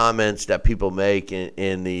the comments that people make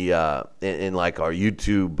in like our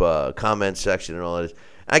YouTube comment section and all this.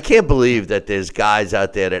 I can't believe that there's guys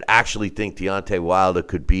out there that actually think Deontay Wilder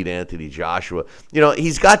could beat Anthony Joshua.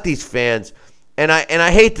 He's got these fans, and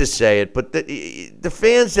I hate to say it, but the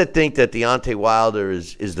fans that think that Deontay Wilder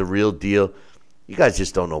is the real deal, you guys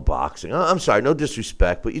just don't know boxing. I'm sorry, no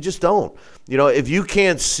disrespect, but you just don't. If you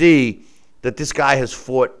can't see that this guy has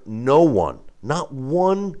fought no one, not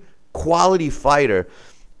one quality fighter,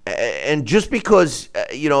 and just because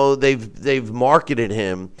they've marketed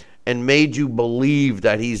him and made you believe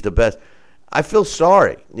that he's the best, I feel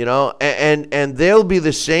sorry. And they'll be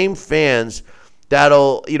the same fans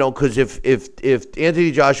that'll because if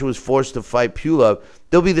Anthony Joshua was forced to fight Pulev,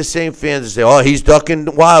 they'll be the same fans that say, "Oh, he's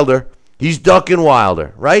ducking Wilder. He's ducking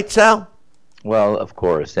Wilder," right, Sal? Well, of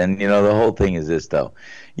course, and the whole thing is this though.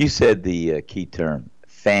 You said the key term,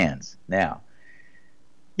 fans. Now.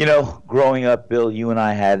 Growing up, Bill, you and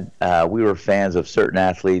I had we were fans of certain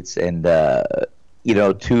athletes, and to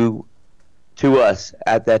us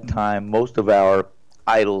at that time, most of our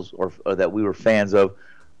idols or that we were fans of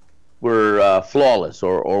were flawless,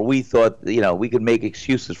 or we thought we could make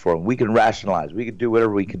excuses for them, we could rationalize, we could do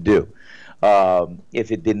whatever we could do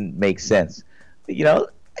if it didn't make sense. You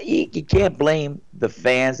can't blame the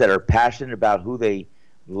fans that are passionate about who they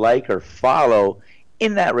like or follow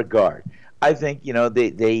in that regard. I think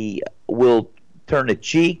they will turn a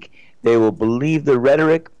cheek, they will believe the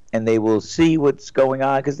rhetoric, and they will see what's going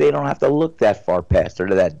on because they don't have to look that far past or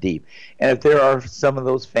that deep. And if there are some of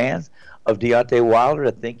those fans of Deontay Wilder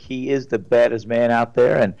that think he is the baddest man out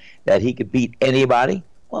there and that he could beat anybody,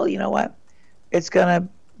 well, you know what? It's gonna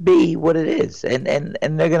be what it is, and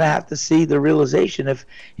they're gonna have to see the realization if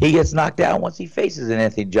he gets knocked out once he faces an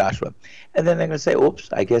Anthony Joshua, and then they're gonna say, "Oops,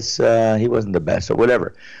 I guess he wasn't the best," or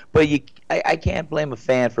whatever. But I can't blame a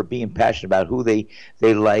fan for being passionate about who they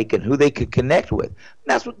like and who they could connect with. And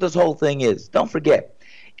that's what this whole thing is. Don't forget,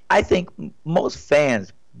 I think most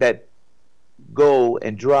fans that go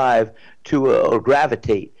and drive to or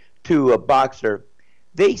gravitate to a boxer,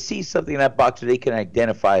 they see something in that boxer they can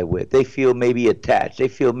identify with. They feel maybe attached. They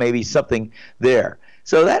feel maybe something there.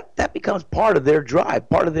 So that becomes part of their drive,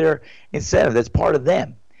 part of their incentive. That's part of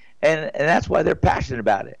them. And that's why they're passionate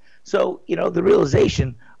about it. So, the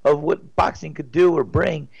realization of what boxing could do or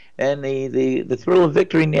bring, and the thrill of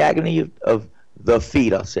victory and the agony of the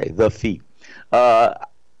feet, I'll say, the feet.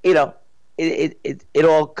 It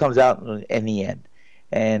all comes out in the end.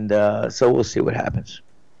 And so we'll see what happens.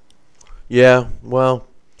 Yeah, well,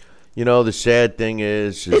 the sad thing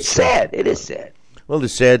is it's sad. It is sad. Well, the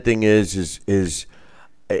sad thing is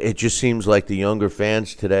it just seems like the younger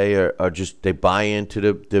fans today are just, they buy into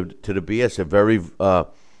the BS. They're very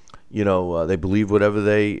they believe whatever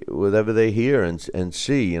they hear and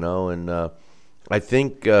see, and I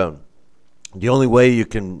think the only way you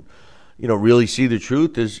can really see the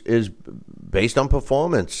truth is based on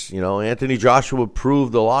performance. Anthony Joshua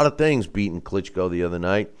proved a lot of things beating Klitschko the other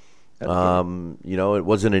night. It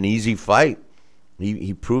wasn't an easy fight.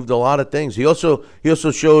 He proved a lot of things. He also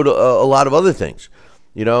showed a lot of other things.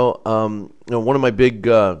 One of my big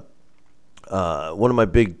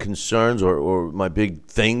concerns or my big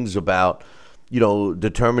things about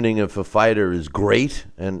determining if a fighter is great,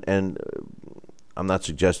 and I'm not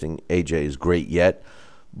suggesting AJ is great yet,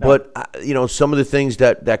 but some of the things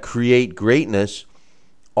that create greatness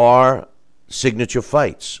are signature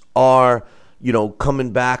fights, are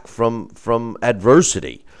coming back from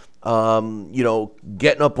adversity,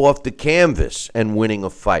 getting up off the canvas and winning a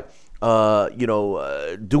fight,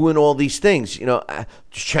 doing all these things,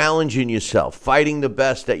 challenging yourself, fighting the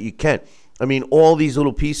best that you can. I mean, all these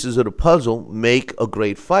little pieces of the puzzle make a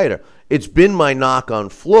great fighter. It's been my knock on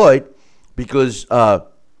Floyd because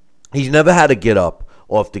he's never had to get up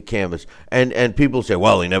off the canvas. And people say,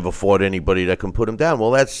 well, he never fought anybody that can put him down.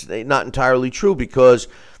 Well, that's not entirely true because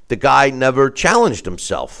the guy never challenged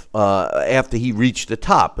himself after he reached the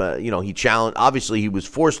top. He challenged. Obviously, he was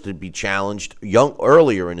forced to be challenged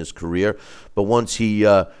earlier in his career, but once he,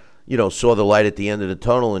 saw the light at the end of the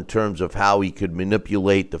tunnel in terms of how he could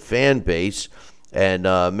manipulate the fan base and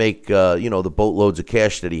make, the boatloads of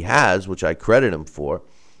cash that he has, which I credit him for.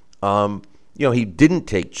 He didn't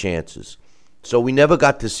take chances. So we never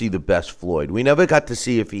got to see the best Floyd. We never got to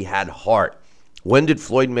see if he had heart. When did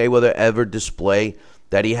Floyd Mayweather ever display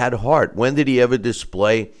that he had heart? When did he ever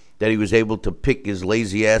display that he was able to pick his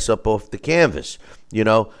lazy ass up off the canvas?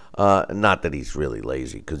 Not that he's really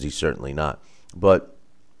lazy, because he's certainly not. But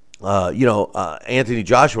Anthony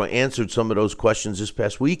Joshua answered some of those questions this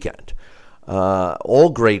past weekend. All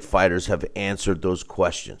great fighters have answered those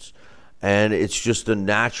questions. And it's just a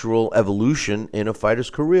natural evolution in a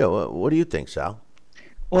fighter's career. What do you think, Sal?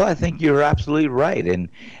 Well, I think you're absolutely right, and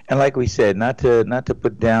like we said, not to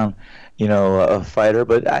put down, a fighter,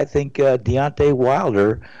 but I think Deontay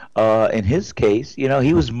Wilder, in his case,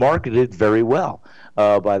 he was marketed very well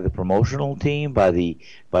by the promotional team, by the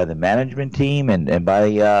management team, and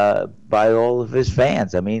by all of his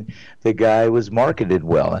fans. I mean, the guy was marketed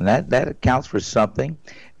well, and that accounts for something.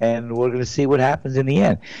 And we're going to see what happens in the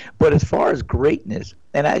end. But as far as greatness,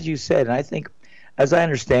 and as you said, and I think, as I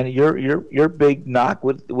understand it, your big knock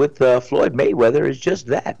with Floyd Mayweather is just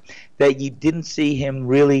that you didn't see him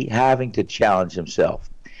really having to challenge himself,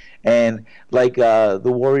 and like the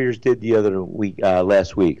Warriors did the other week,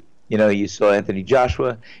 last week. You saw Anthony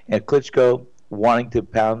Joshua and Klitschko wanting to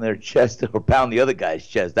pound their chest or pound the other guy's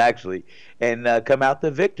chest actually, and come out the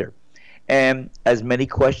victor. And as many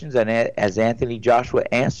questions as Anthony Joshua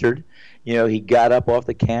answered, he got up off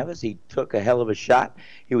the canvas. He took a hell of a shot.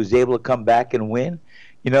 He was able to come back and win.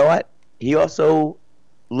 You know what? He also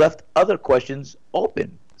left other questions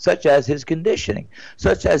open, such as his conditioning,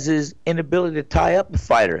 such as his inability to tie up a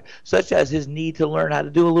fighter, such as his need to learn how to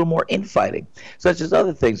do a little more infighting, such as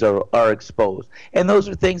other things are exposed. And those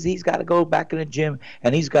are things he's got to go back in the gym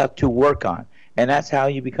and he's got to work on. And that's how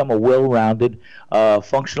you become a well-rounded,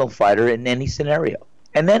 functional fighter in any scenario.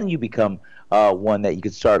 And then you become one that you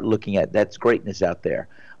could start looking at. That's greatness out there.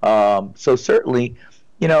 So certainly,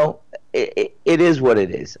 it is what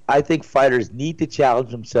it is. I think fighters need to challenge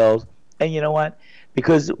themselves. And you know what?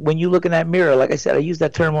 Because when you look in that mirror, like I said, I use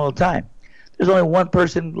that term all the time. There's only one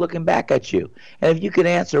person looking back at you. And if you can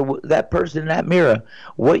answer that person in that mirror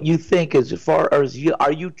what you think as far as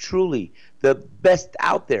are you truly the best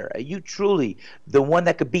out there? Are you truly the one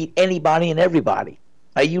that could beat anybody and everybody?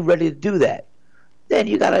 Are you ready to do that? Then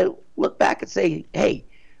you got to look back and say, hey,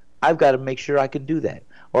 I've got to make sure I can do that.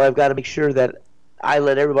 Or I've got to make sure that I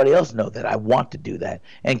let everybody else know that I want to do that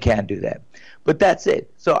and can do that. But that's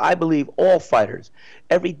it. So I believe all fighters,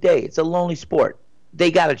 every day, it's a lonely sport. They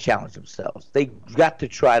got to challenge themselves. They got to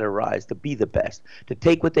try to rise, to be the best, to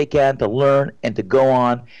take what they can, to learn, and to go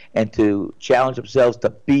on and to challenge themselves to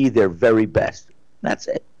be their very best. That's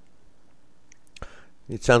it.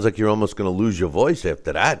 It sounds like you're almost going to lose your voice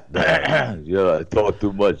after that. Yeah, I talk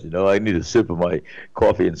too much. I need a sip of my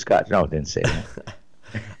coffee and scotch. No, I didn't say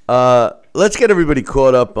that. Let's get everybody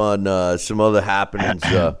caught up on some other happenings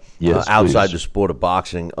Yes, outside please. the sport of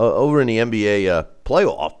boxing. Over in the NBA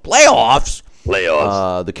playoffs.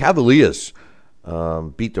 The Cavaliers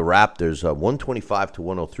beat the Raptors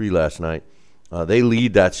 125-103 last night. They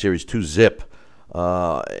lead that series 2-0.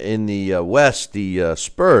 In the West, the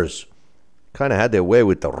Spurs kind of had their way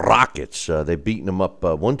with the Rockets. They've beaten them up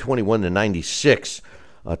 121-96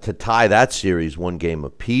 to tie that series one game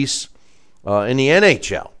apiece. In the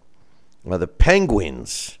NHL, the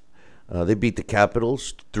Penguins, they beat the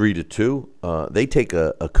Capitals 3-2. They take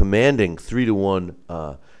a commanding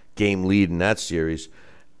 3-1 game lead in that series.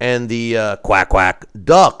 And the Quack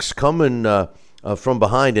Ducks coming from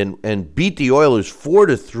behind and beat the Oilers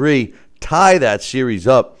 4-3, tie that series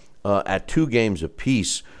up at 2 games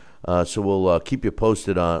apiece. So we'll keep you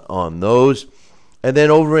posted on those. And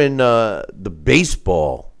then over in the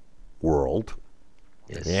baseball world,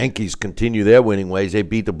 yes, the Yankees continue their winning ways. They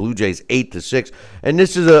beat the Blue Jays 8-6. And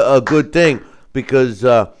this is a good thing because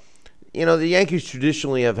the Yankees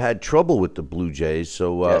traditionally have had trouble with the Blue Jays,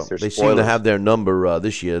 so yes, they spoilers. seem to have their number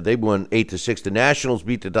this year. They won 8-6. The Nationals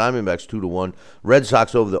beat the Diamondbacks 2-1. Red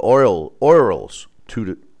Sox over the Orioles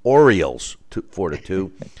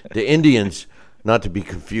 4-2. The Indians, not to be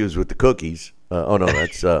confused with the Cookies.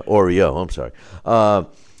 That's Oreo. I'm sorry.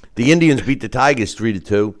 The Indians beat the Tigers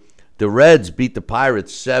 3-2. The Reds beat the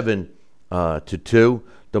Pirates 7-2. The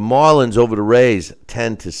Marlins over the Rays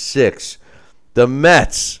 10-6. The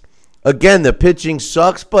Mets. Again, the pitching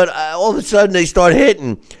sucks, but all of a sudden they start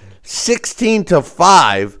hitting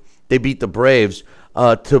 16-5. They beat the Braves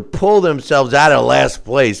to pull themselves out of last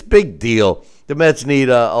place. Big deal. The Mets need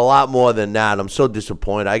a lot more than that. I'm so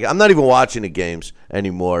disappointed. I'm not even watching the games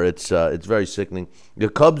anymore. It's very sickening. The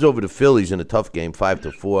Cubs over the Phillies in a tough game,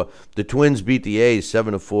 5-4. The Twins beat the A's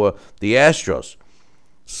 7-4. The Astros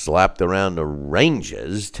slapped around the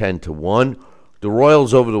Rangers 10-1. The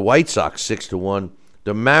Royals over the White Sox 6-1.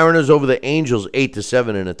 The Mariners over the Angels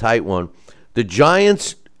 8-7 in a tight one. The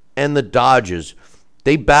Giants and the Dodgers,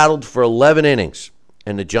 they battled for 11 innings,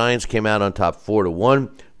 and the Giants came out on top 4-1.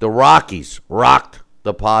 The Rockies rocked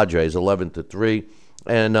the Padres 11-3.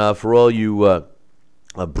 And for all you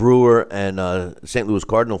Brewer and St. Louis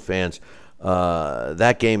Cardinal fans,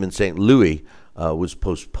 that game in St. Louis was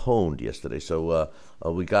postponed yesterday. So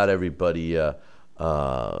we got everybody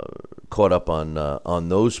caught up on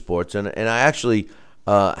those sports. And I actually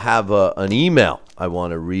have an email I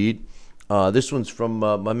want to read. This one's from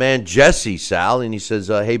my man Jesse, Sal, and he says,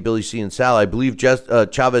 hey, Billy C. and Sal, I believe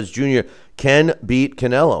Chavez Jr. can beat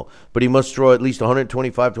Canelo, but he must throw at least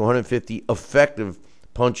 125 to 150 effective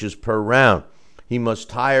punches per round. He must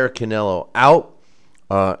tire Canelo out,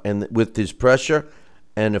 and with his pressure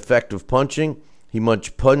and effective punching, he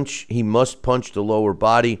must punch the lower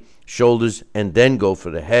body, shoulders, and then go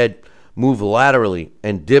for the head, move laterally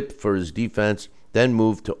and dip for his defense, then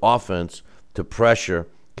move to offense to pressure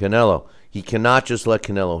Canelo. He cannot just let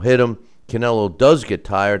Canelo hit him. Canelo does get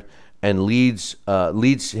tired and leads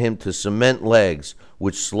him to cement legs,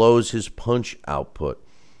 which slows his punch output.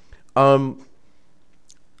 That's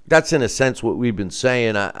in a sense what we've been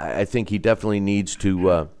saying. I think he definitely needs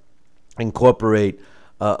to incorporate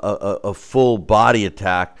a full body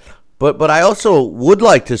attack. But I also would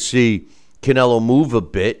like to see Canelo move a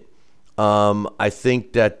bit. I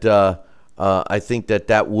think that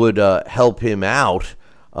that would help him out.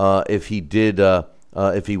 If he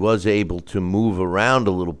was able to move around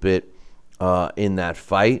a little bit in that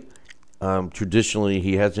fight. Traditionally,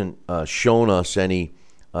 he hasn't shown us any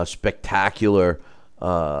spectacular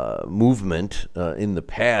movement in the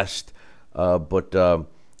past, but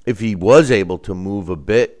if he was able to move a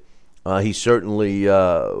bit, he certainly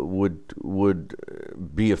would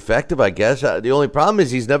be effective, I guess. The only problem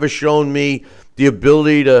is he's never shown me the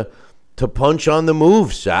ability to punch on the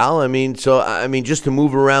move, Sal. I mean, just to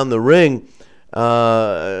move around the ring,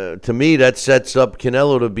 to me, that sets up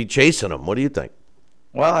Canelo to be chasing him. What do you think?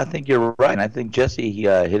 Well, I think you're right. I think Jesse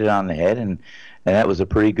hit it on the head, and that was a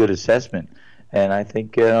pretty good assessment. And I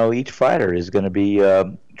think each fighter is going to be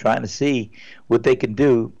trying to see what they can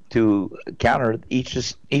do to counter each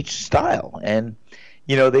style. And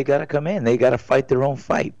they got to come in, they got to fight their own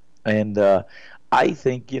fight. And I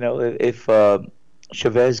think if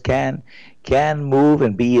Chavez can move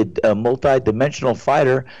and be a multi-dimensional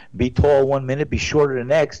fighter, be tall 1 minute, be shorter the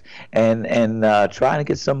next, and trying to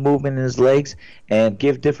get some movement in his legs and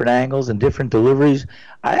give different angles and different deliveries.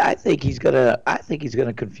 I think he's gonna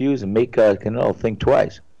confuse and make Canelo think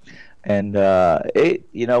twice. And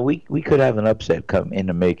we could have an upset come in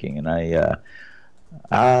the making. And I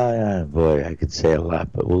could say a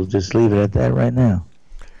lot, but we'll just leave it at that right now.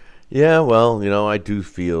 Yeah, well, I do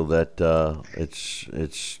feel that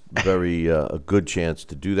it's very a good chance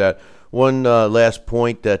to do that. One last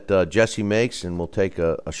point that Jesse makes, and we'll take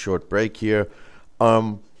a short break here.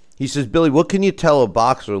 He says, Billy, what can you tell a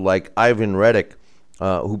boxer like Ivan Reddick,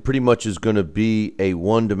 who pretty much is going to be a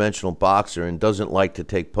one-dimensional boxer and doesn't like to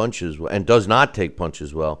take punches and does not take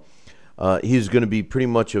punches well? He's going to be pretty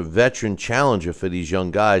much a veteran challenger for these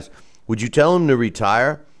young guys. Would you tell him to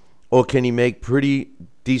retire, or can he make pretty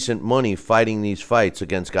decent money fighting these fights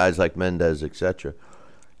against guys like Mendez, etc.?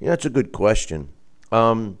 That's a good question.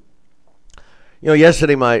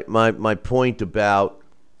 Yesterday my point about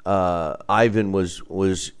Ivan was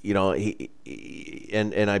he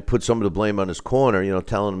and I put some of the blame on his corner,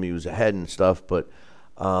 telling him he was ahead and stuff, but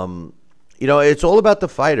it's all about the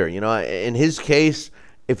fighter. In his case,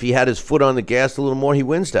 if he had his foot on the gas a little more, he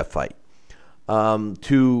wins that fight.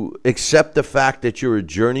 To accept the fact that you're a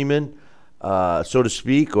journeyman, so to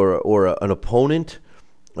speak, or an opponent,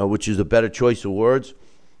 which is a better choice of words,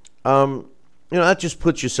 that just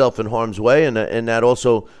puts yourself in harm's way, and that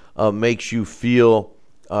also makes you feel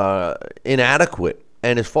inadequate.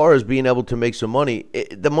 And as far as being able to make some money,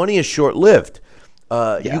 the money is short-lived.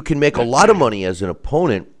 You can make a lot of money as an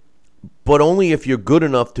opponent, but only if you're good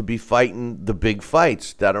enough to be fighting the big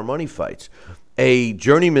fights that are money fights. A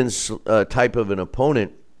journeyman's type of an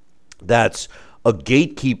opponent that's a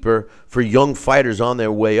gatekeeper for young fighters on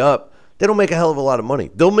their way up, they don't make a hell of a lot of money.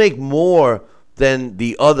 They'll make more than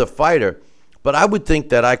the other fighter, but I would think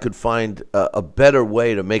that I could find a better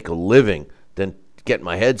way to make a living than get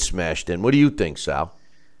my head smashed in. What do you think, Sal?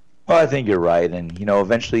 Well, I think you're right, and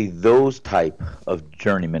eventually those type of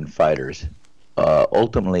journeyman fighters,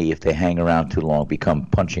 ultimately, if they hang around too long, become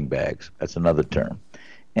punching bags. That's another term.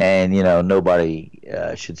 And, nobody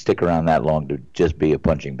should stick around that long to just be a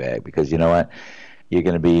punching bag, because you know what? You're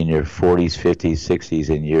going to be in your 40s, 50s,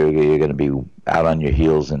 60s, and you're going to be out on your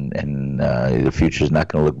heels, and the future's not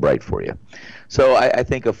going to look bright for you. So I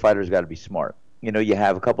think a fighter's got to be smart. You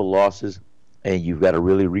have a couple losses, and you've got to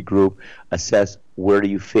really regroup, assess where do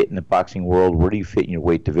you fit in the boxing world, where do you fit in your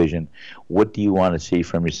weight division, what do you want to see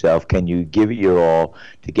from yourself, can you give it your all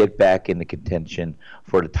to get back in the contention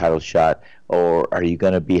for the title shot, or are you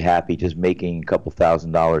going to be happy just making a couple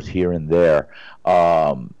 $1,000s here and there,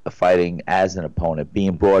 fighting as an opponent,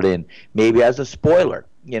 being brought in maybe as a spoiler?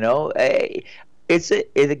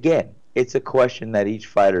 It's a question that each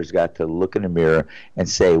fighter's got to look in the mirror and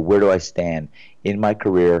say, where do I stand in my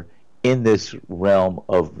career in this realm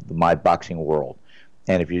of my boxing world?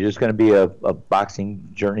 And if you're just going to be a boxing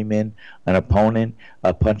journeyman, an opponent,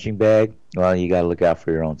 a punching bag, well, you got to look out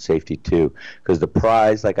for your own safety too. Because the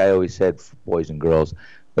prize, like I always said, for boys and girls,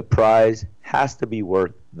 the prize has to be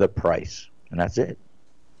worth the price. And that's it.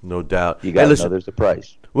 No doubt. You got to know there's a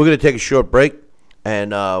price. We're going to take a short break. And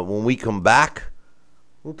when we come back,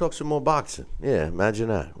 we'll talk some more boxing. Yeah, imagine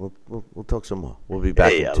that. We'll talk some more. We'll be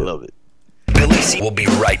back. Hey, I love it. Billy C will be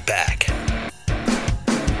right back.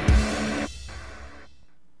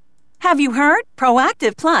 Have you heard?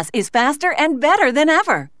 Proactive Plus is faster and better than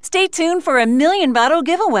ever. Stay tuned for a 1,000,000 bottle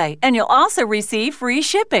giveaway, and you'll also receive free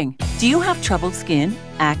shipping. Do you have troubled skin?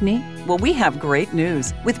 Acne? Well, we have great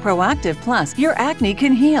news. With Proactive Plus, your acne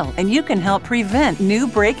can heal, and you can help prevent new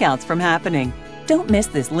breakouts from happening. Don't miss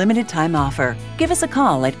this limited time offer. Give us a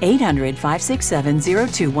call at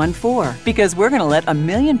 800-567-0214 because we're going to let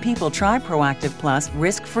 1,000,000 people try Proactive Plus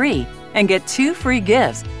risk-free and get 2 free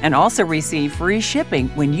gifts and also receive free shipping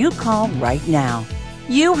when you call right now.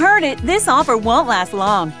 You heard it. This offer won't last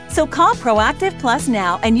long. So call Proactive Plus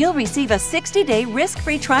now and you'll receive a 60-day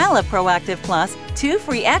risk-free trial of Proactive Plus, 2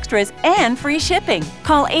 free extras, and free shipping.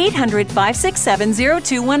 Call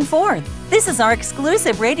 800-567-0214. This is our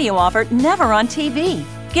exclusive radio offer, never on TV.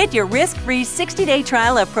 Get your risk-free 60-day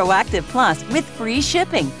trial of Proactive Plus with free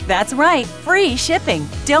shipping. That's right, free shipping.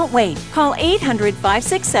 Don't wait. Call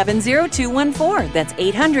 800-567-0214. That's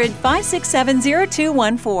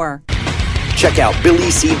 800-567-0214. Check out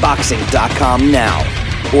BillyCBoxing.com now,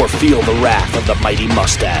 or feel the wrath of the mighty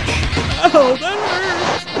mustache. Oh, that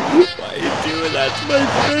hurts. Why are you doing that to my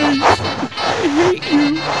face? I hate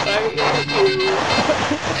you.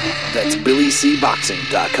 That's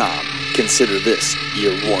BillyCBoxing.com. Consider this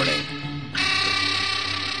your warning.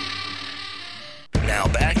 Now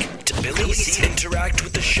back to Billy C. Interact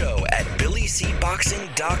with the show at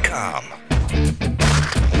BillyCBoxing.com.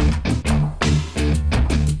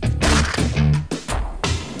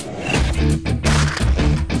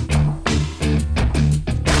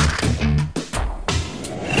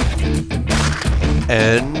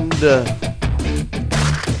 And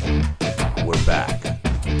we're back.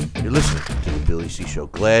 You're listening to the Billy C. Show.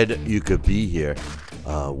 Glad you could be here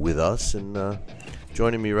with us. And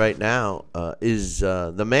joining me right now is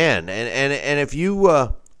the man. And if you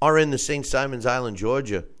are in the St. Simons Island,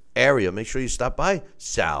 Georgia area, make sure you stop by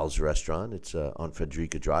Sal's Restaurant. It's on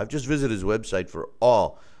Frederica Drive. Just visit his website for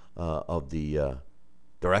all of the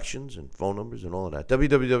directions and phone numbers and all of that.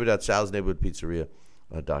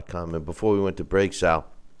 www.salsneighborhoodpizzeria.com. And before we went to break, Sal,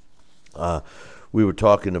 we were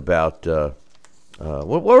talking about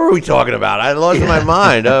what were we talking about? I lost my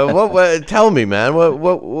mind. What? Tell me, man.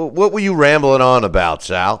 What were you rambling on about,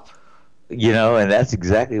 Sal? And that's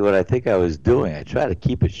exactly what I think I was doing. I try to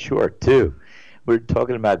keep it short too. We were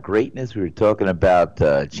talking about greatness. We were talking about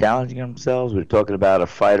challenging themselves. We were talking about a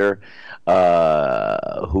fighter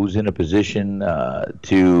who's in a position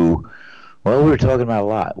to. Well, we were talking about a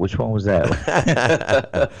lot. Which one was that?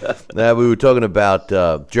 We were talking about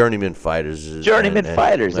journeyman fighters. Journeyman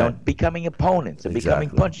fighters right. and becoming opponents and becoming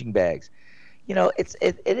punching bags.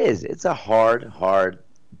 It's a hard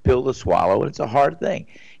pill to swallow, and it's a hard thing.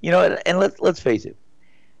 And let's face it.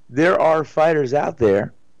 There are fighters out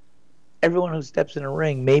there. Everyone who steps in a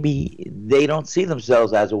ring, maybe they don't see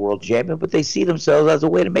themselves as a world champion, but they see themselves as a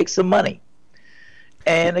way to make some money.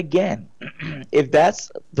 And again, if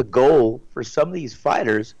that's the goal for some of these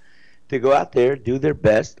fighters to go out there, do their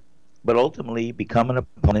best, but ultimately become an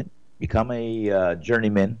opponent, become a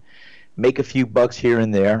journeyman, make a few bucks here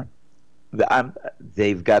and there,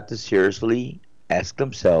 they've got to seriously ask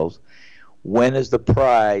themselves, when is the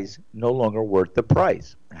prize no longer worth the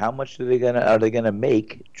price? How much are they gonna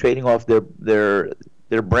make trading off their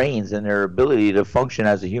brains and their ability to function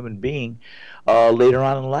as a human being later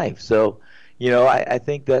on in life? So. I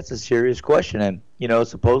think that's a serious question. And,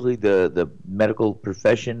 supposedly the medical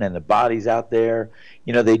profession and the bodies out there,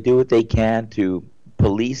 they do what they can to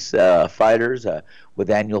police fighters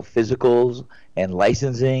with annual physicals and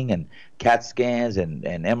licensing and CAT scans and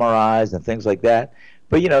MRIs and things like that.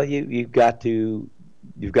 But, you've got to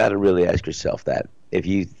really ask yourself that. If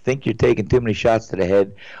you think you're taking too many shots to the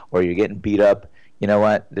head or you're getting beat up, you know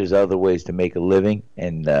what? There's other ways to make a living.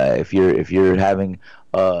 And if you're having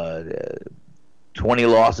 20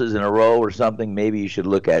 losses in a row or something, maybe you should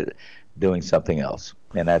look at doing something else.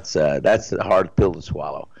 And that's a hard pill to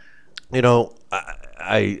swallow. You know,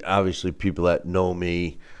 I obviously, people that know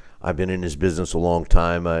me, I've been in this business a long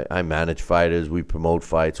time. I manage fighters, we promote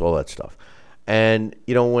fights, all that stuff. And,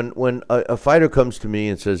 you know, when a fighter comes to me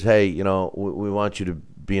and says, hey, you know, we want you to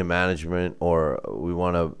be in management, or we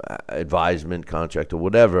want a advisement contract or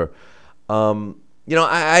whatever, you know,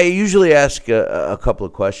 I usually ask a couple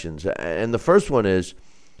of questions. And the first one is,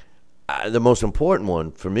 the most important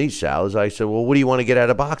one for me, Sal, is I said, well, what do you want to get out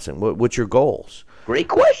of boxing? What's your goals? Great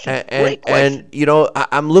question. Great question. And you know,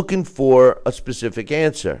 I'm looking for a specific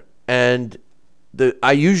answer. And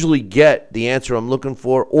I usually get the answer I'm looking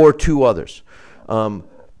for, or two others.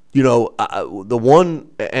 You know, the one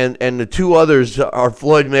and the two others are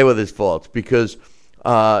Floyd Mayweather's faults, because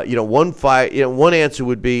you know, one answer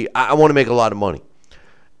would be, I want to make a lot of money,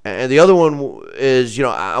 and the other one is, you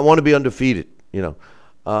know, I want to be undefeated. You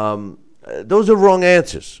know, those are wrong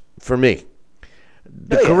answers for me.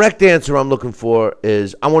 The correct answer I'm looking for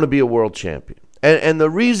is, I want to be a world champion. And the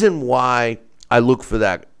reason why I look for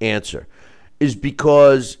that answer is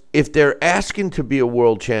because if they're asking to be a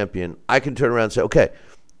world champion, I can turn around and say, okay,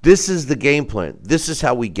 this is the game plan. This is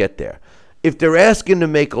how we get there. If they're asking to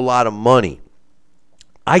make a lot of money,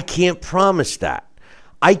 I can't promise that.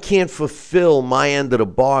 I can't fulfill my end of the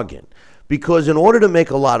bargain, because in order to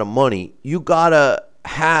make a lot of money, you got to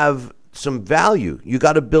have some value. You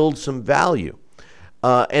got to build some value.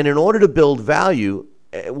 And in order to build value,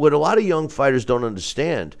 what a lot of young fighters don't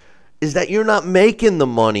understand is that you're not making the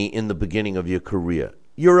money in the beginning of your career.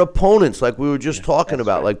 Your opponents, like we were just talking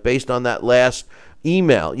about, right, like based on that last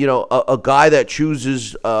email, you know, a guy that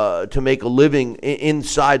chooses to make a living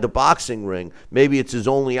inside the boxing ring, maybe it's his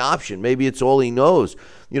only option, maybe it's all he knows.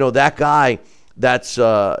 You know, that guy that's,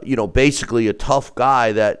 you know, basically a tough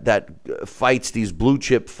guy that fights these blue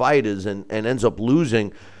chip fighters and ends up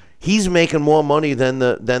losing, he's making more money than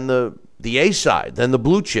the A side, than the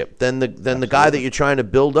blue chip, than the guy that you're trying to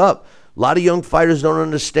build up. A lot of young fighters don't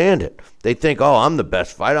understand it. They think, oh, I'm the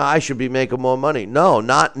best fighter, I should be making more money. No,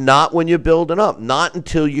 not when you're building up. Not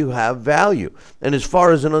until you have value. And as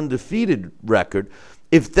far as an undefeated record,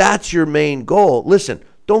 if that's your main goal, listen,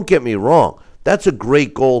 don't get me wrong. That's a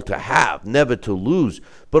great goal to have, never to lose.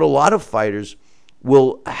 But a lot of fighters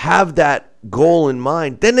will have that goal in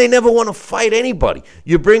mind, then they never want to fight anybody.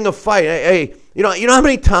 You bring a fight, hey, you know how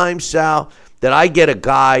many times, Sal, that I get a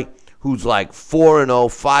guy who's like 4-0,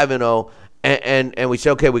 5-0, and we say,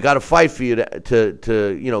 okay, we got a fight for you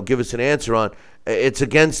to you know, give us an answer on. It's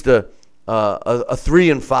against a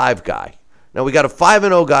 3-5 guy. Now we got a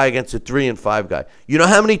 5-0 guy against a 3-5 guy. You know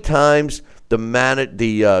how many times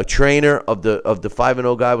the trainer of the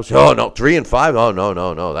 5-0 guy will say, oh no, 3-5, oh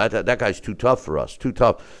no, that guy's too tough for us, too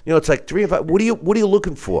tough. You know, it's like 3-5. What are you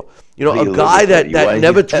looking for? You know, a guy that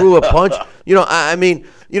never threw a punch. You know, I mean,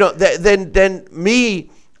 you know, then me,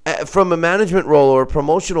 from a management role or a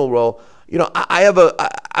promotional role, you know,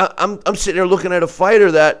 I'm sitting there looking at a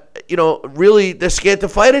fighter that, you know, really they're scared to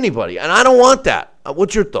fight anybody, and I don't want that.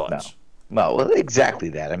 What's your thoughts? No, well, exactly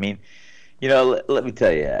that. I mean, you know, let me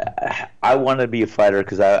tell you, I wanted to be a fighter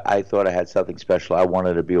because I thought I had something special. I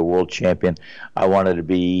wanted to be a world champion. I wanted to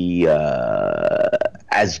be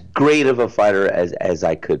as great of a fighter as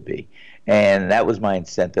I could be. And that was my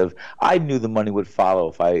incentive. I knew the money would follow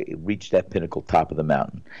if I reached that pinnacle top of the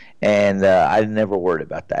mountain. And I never worried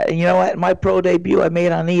about that. And you know what? My pro debut I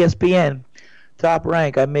made on ESPN, Top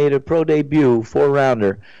Rank. I made a pro debut,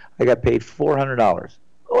 4-rounder. I got paid $400. It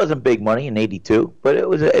wasn't big money in '82, but it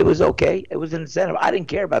was okay. It was an incentive. I didn't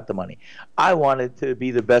care about the money. I wanted to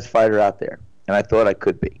be the best fighter out there, and I thought I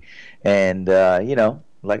could be. And you know,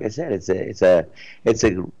 like I said, it's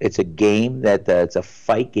a game that it's a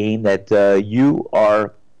fight game that you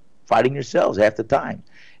are fighting yourselves half the time,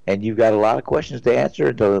 and you've got a lot of questions to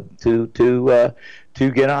answer to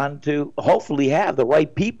get on to hopefully have the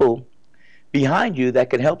right people behind you that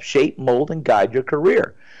can help shape, mold, and guide your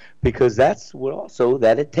career. Because that's what also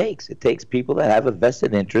that it takes. It takes people that have a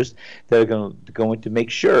vested interest that are going to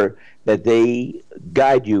make sure that they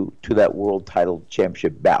guide you to that world title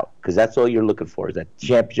championship bout. Because that's all you're looking for, is that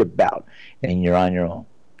championship bout, and you're on your own.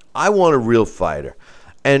 I want a real fighter.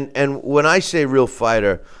 And when I say real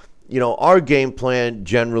fighter, you know, our game plan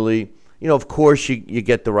generally, you know, of course you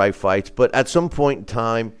get the right fights, but at some point in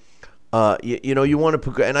time, you know, you want to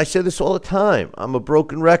progress, and I say this all the time. I'm a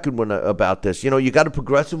broken record about this. You know, you got to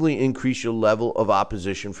progressively increase your level of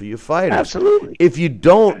opposition for your fighters. Absolutely. If you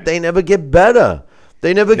don't, they never get better.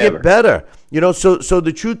 They never get better. You know, so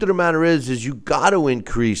the truth of the matter is you got to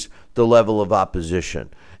increase the level of opposition.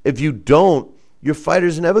 If you don't, your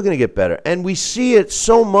fighter's never going to get better. And we see it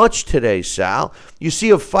so much today, Sal. You see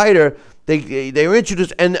a fighter, they're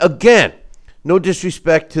introduced, and again, no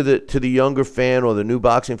disrespect to the younger fan or the new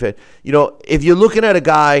boxing fan. You know, if you're looking at a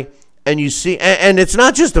guy and you see, and it's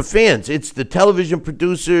not just the fans, it's the television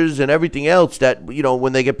producers and everything else that, you know,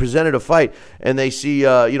 when they get presented a fight and they see,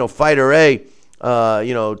 fighter A,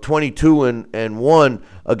 22-1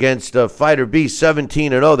 against fighter B,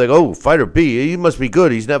 17-0, they go, oh, fighter B, he must be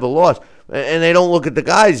good. He's never lost. And they don't look at the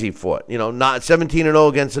guys he fought, you know, not 17-0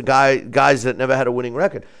 against the guys that never had a winning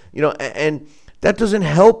record, you know, and that doesn't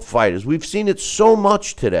help fighters. We've seen it so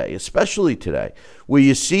much today, especially today, where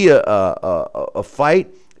you see a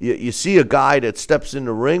fight, you see a guy that steps in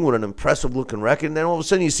the ring with an impressive-looking record, and then all of a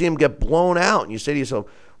sudden you see him get blown out, and you say to yourself,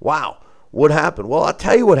 wow, what happened? Well, I'll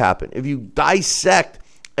tell you what happened. If you dissect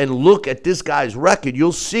and look at this guy's record,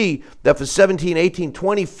 you'll see that for 17, 18,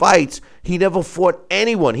 20 fights, he never fought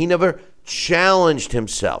anyone. He never challenged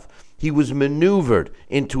himself. He was maneuvered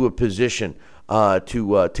into a position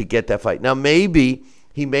to get that fight. Now, maybe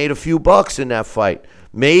he made a few bucks in that fight.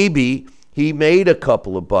 Maybe he made a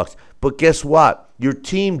couple of bucks. But guess what? Your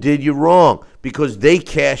team did you wrong because they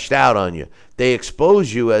cashed out on you. They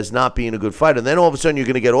exposed you as not being a good fighter. And then all of a sudden you're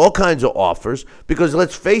going to get all kinds of offers because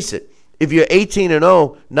let's face it, if you're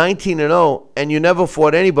 18-0, 19-0, and you never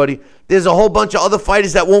fought anybody, there's a whole bunch of other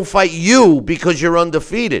fighters that won't fight you because you're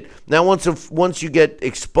undefeated. Now, once you get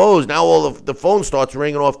exposed, now all of the phone starts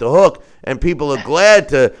ringing off the hook, and people are glad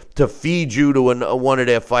to feed you to one of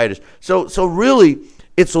their fighters. So really,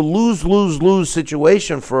 it's a lose-lose-lose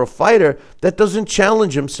situation for a fighter that doesn't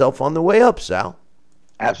challenge himself on the way up, Sal.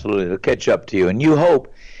 Absolutely. It'll catch up to you. And you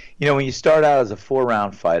hope, when you start out as a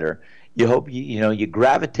 4-round fighter, you hope you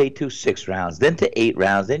gravitate to 6 rounds, then to 8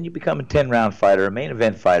 rounds, then you become a 10-round fighter, a main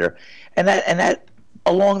event fighter, and that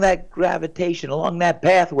along that gravitation, along that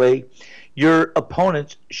pathway, your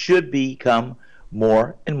opponents should become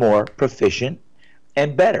more and more proficient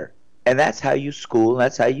and better, and that's how you school, and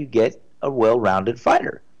that's how you get a well-rounded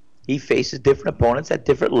fighter. He faces different opponents at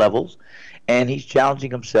different levels, and he's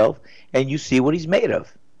challenging himself, and you see what he's made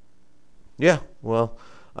of. Yeah, well,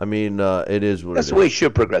 I mean, it is what That's it the way is. it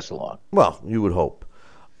should progress along. Well, you would hope.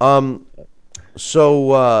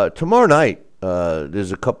 So tomorrow night,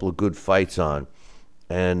 there's a couple of good fights on.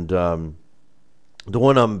 And the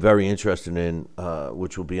one I'm very interested in,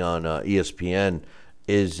 which will be on ESPN,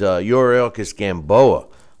 is Yuriorkis Gamboa.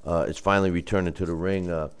 Is finally returning to the ring.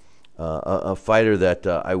 A fighter that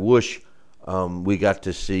I wish we got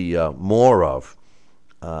to see more of.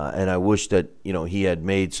 And I wish that he had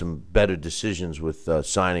made some better decisions with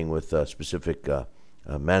signing with specific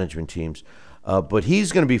management teams. But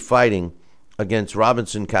he's going to be fighting against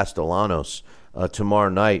Robinson Castellanos tomorrow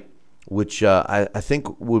night, which I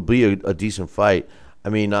think would be a decent fight. I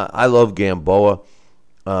mean, I love Gamboa.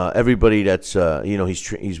 Everybody that's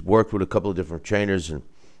he's worked with a couple of different trainers, and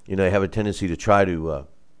they have a tendency to try to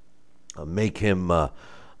make him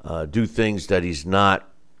do things that he's not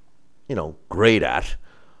great at.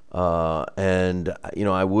 And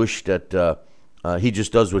I wish that he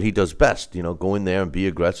just does what he does best, go in there and be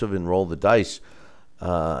aggressive and roll the dice.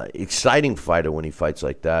 Exciting fighter when he fights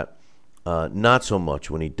like that. Not so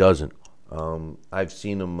much when he doesn't. I've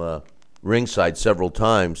seen him ringside several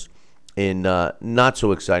times in not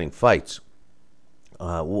so exciting fights.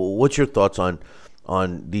 What's your thoughts on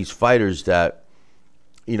these fighters that,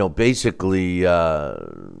 basically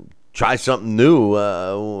try something new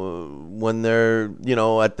when they're,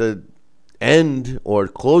 at the end or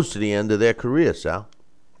close to the end of their career, Sal?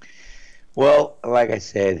 Well, like I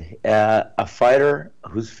said, a fighter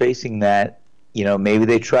who's facing that, maybe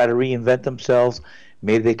they try to reinvent themselves.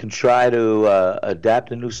 Maybe they can try to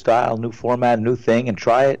adapt a new style, new format, new thing, and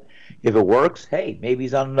try it. If it works, hey, maybe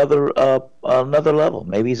he's on another level.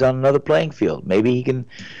 Maybe he's on another playing field. Maybe he can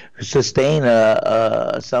sustain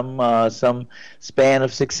some span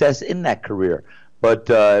of success in that career. But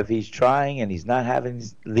if he's trying and he's not having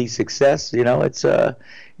the success,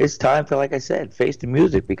 it's time to, like I said, face the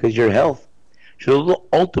music, because your health should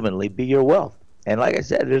ultimately be your wealth. And like I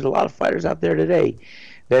said, there's a lot of fighters out there today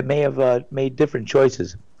that may have made different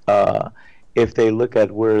choices if they look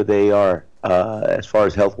at where they are as far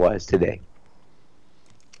as health-wise today.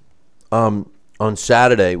 On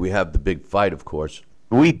Saturday, we have the big fight, of course.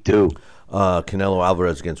 We do. Canelo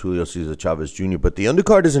Alvarez against Julio Cesar Chavez Jr., but the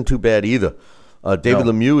undercard isn't too bad either. David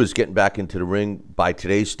Lemieux is getting back into the ring by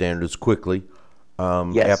today's standards quickly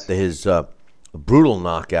after his brutal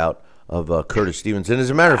knockout of Curtis Stevens. And as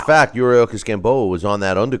a matter of fact, Yuriorkis Gamboa was on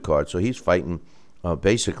that undercard, so he's fighting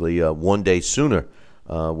basically 1 day sooner,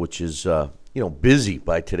 which is busy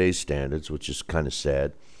by today's standards, which is kind of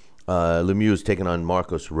sad. Lemieux is taking on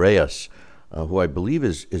Marcos Reyes, who I believe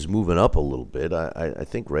is moving up a little bit. I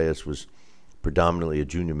think Reyes was predominantly a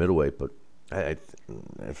junior middleweight, but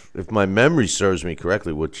if my memory serves me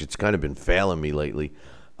correctly, which it's kind of been failing me lately,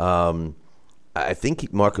 I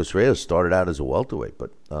think Marcos Reyes started out as a welterweight.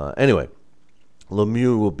 But anyway,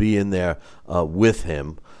 Lemieux will be in there with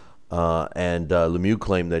him. And Lemieux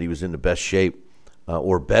claimed that he was in the best shape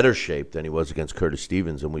or better shape than he was against Curtis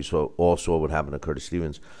Stevens. And we all saw what happened to Curtis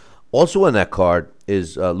Stevens. Also on that card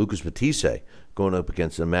is Lucas Matthysse going up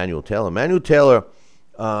against Emmanuel Taylor. Emmanuel Taylor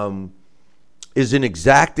is an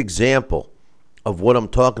exact example of what I'm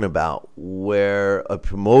talking about, where a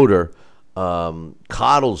promoter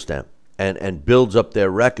coddles them and builds up their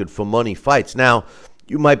record for money fights. Now,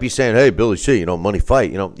 you might be saying, hey, Billy C., money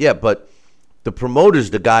fight. Yeah, but the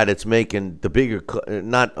promoter's the guy that's making the bigger cut,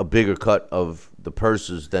 not a bigger cut of the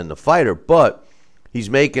purses than the fighter, but he's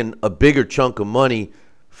making a bigger chunk of money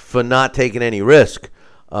for not taking any risk.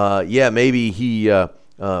 Maybe he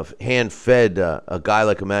hand-fed a guy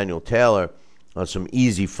like Emmanuel Taylor some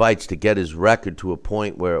easy fights to get his record to a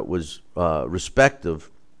point where it was respectful.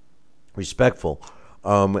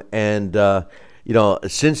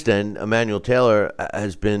 Since then, Emmanuel Taylor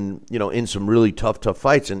has been, in some really tough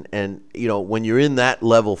fights. And when you're in that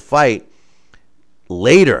level fight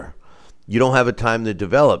later, you don't have a time to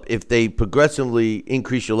develop. If they progressively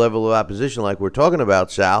increase your level of opposition like we're talking about,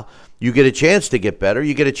 Sal, you get a chance to get better.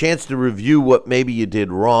 You get a chance to review what maybe you did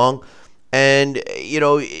wrong. And,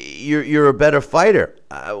 you're a better fighter.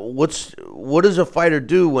 What does a fighter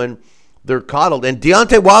do when they're coddled? And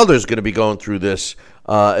Deontay Wilder is going to be going through this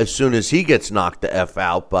as soon as he gets knocked the F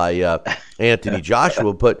out by Anthony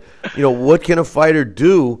Joshua. But, what can a fighter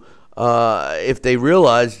do if they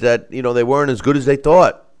realize that, they weren't as good as they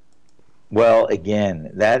thought? Well, again,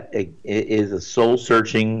 that is a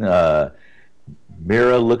soul-searching,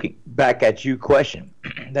 mirror-looking back at you question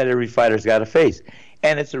that every fighter's got to face.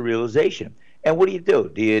 And it's a realization. And what do?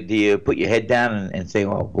 Do you put your head down and say,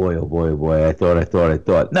 oh boy, I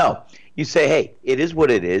thought. No. You say, hey, it is what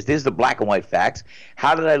it is. This is the black and white facts.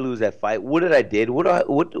 How did I lose that fight? What did I did? What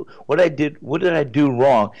did I do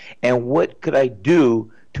wrong? And what could I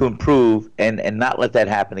do to improve and not let that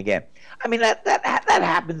happen again? I mean, that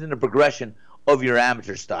happens in the progression of your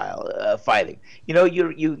amateur style fighting.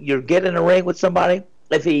 You get in a ring with somebody.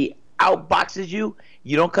 If he outboxes you,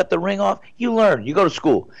 you don't cut the ring off. You learn. You go to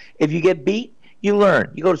school. If you get beat, you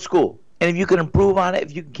learn. You go to school. And if you can improve on it,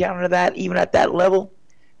 if you can counter that, even at that level,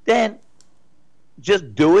 then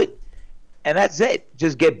just do it. And that's it.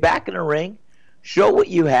 Just get back in the ring, show what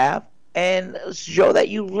you have, and show that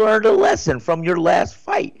you learned a lesson from your last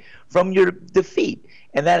fight, from your defeat.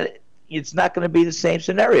 And that it's not going to be the same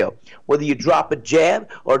scenario. Whether you drop a jab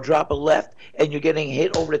or drop a left and you're getting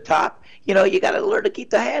hit over the top, you got to learn to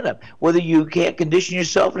keep the hand up. Whether you can't condition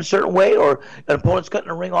yourself in a certain way or an opponent's cutting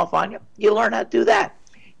the ring off on you, you learn how to do that.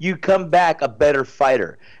 You come back a better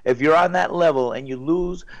fighter. If you're on that level and you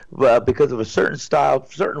lose because of a certain style,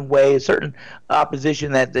 certain way, a certain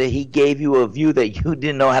opposition that he gave you a view that you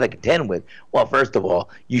didn't know how to contend with, well, first of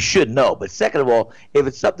all, you should know. But second of all, if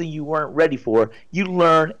it's something you weren't ready for, you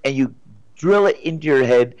learn and you drill it into your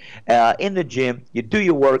head in the gym, you do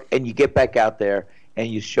your work, and you get back out there and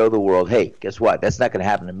you show the world, hey, guess what? That's not going to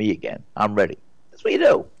happen to me again. I'm ready. That's what you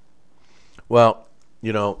do. Well,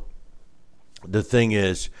 the thing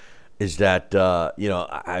is that,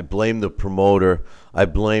 I blame the promoter. I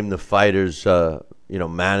blame the fighters,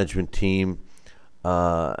 management team,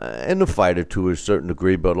 and the fighter to a certain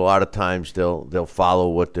degree. But a lot of times they'll follow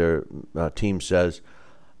what their team says.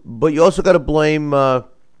 But you also got to blame the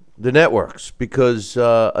networks, because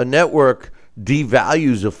a network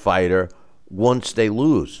devalues a fighter once they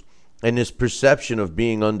lose. And this perception of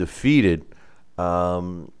being undefeated,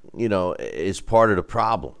 is part of the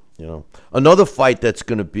problem. Another fight that's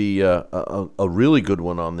going to be a really good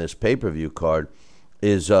one on this pay-per-view card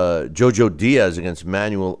is Jojo Diaz against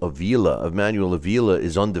Manuel Avila. Manuel Avila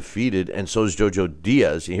is undefeated, and so is Jojo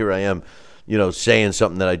Diaz. Here I am, saying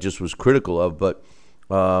something that I just was critical of. But,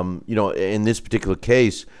 in this particular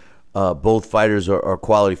case, both fighters are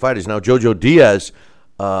quality fighters. Now, Jojo Diaz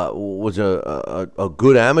was a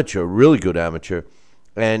good amateur, really good amateur,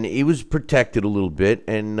 and he was protected a little bit,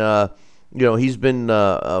 and he's been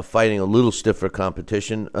fighting a little stiffer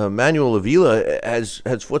competition. Manuel Avila has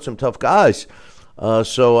fought some tough guys,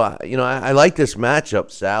 so I like this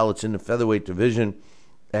matchup, Sal. It's in the featherweight division,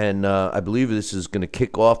 and I believe this is going to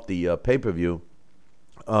kick off the pay-per-view.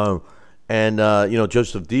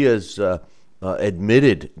 Joseph Diaz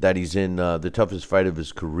admitted that he's in the toughest fight of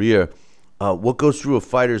his career. What goes through a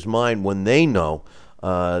fighter's mind when they know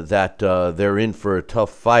that they're in for a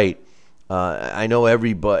tough fight? I know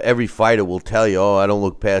every fighter will tell you, I don't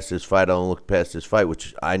look past this fight,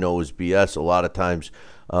 which I know is BS. A lot of times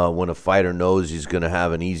when a fighter knows he's going to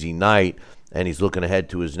have an easy night and he's looking ahead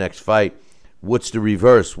to his next fight. What's the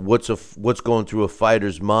reverse? What's going through a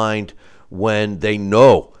fighter's mind when they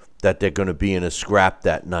know that they're going to be in a scrap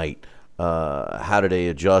that night? How do they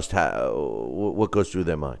adjust? What goes through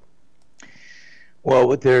their mind? Well,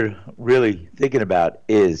 what they're really thinking about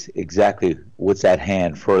is exactly what's at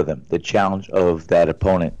hand for them, the challenge of that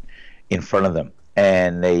opponent in front of them.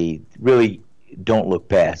 And they really don't look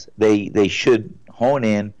past. They should hone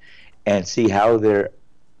in and see how they're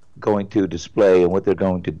going to display and what they're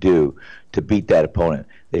going to do to beat that opponent.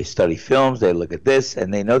 They study films, they look at this,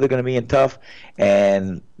 and they know they're going to be in tough,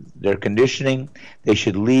 and their conditioning, they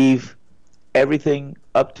should leave everything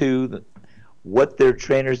up to what their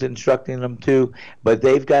trainer's instructing them to, but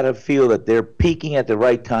they've got to feel that they're peaking at the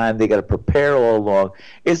right time. They got to prepare all along.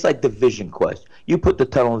 It's like the vision quest. You put the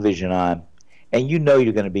tunnel vision on, and you know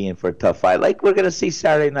you're going to be in for a tough fight, like we're going to see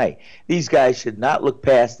Saturday night. These guys should not look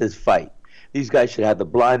past this fight. These guys should have the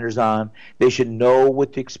blinders on. They should know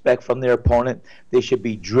what to expect from their opponent. They should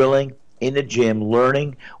be drilling in the gym,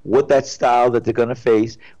 learning what that style that they're going to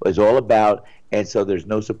face is all about, and so there's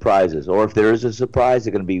no surprises. Or if there is a surprise,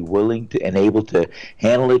 they're going to be willing to and able to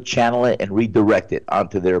handle it, channel it, and redirect it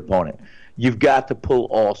onto their opponent. You've got to pull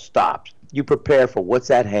all stops. You prepare for what's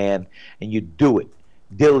at hand, and you do it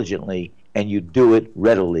diligently, and you do it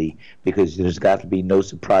readily, because there's got to be no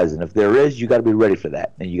surprise. And if there is, you got to be ready for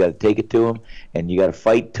that, and you got to take it to them, and you got to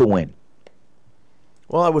fight to win.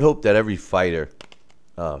 Well, I would hope that every fighter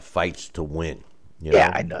fights to win. You know?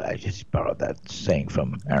 Yeah, I know. I just borrowed that saying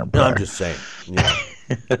from Aaron No, Pryor. I'm just saying.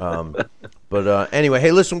 But anyway,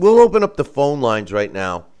 hey, listen, we'll open up the phone lines right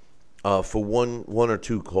now for one or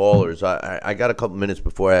two callers. I got a couple minutes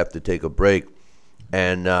before I have to take a break,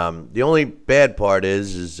 and the only bad part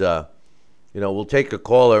is we'll take a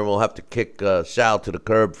caller and we'll have to kick Sal to the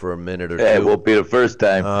curb for a minute or two. Yeah, it won't be the first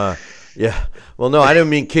time. Yeah. Well, no, I didn't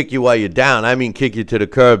mean kick you while you're down. I mean kick you to the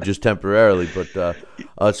curb just temporarily. But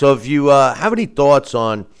so if you have any thoughts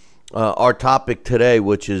on our topic today,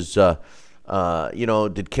 which is, did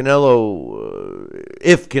Canelo,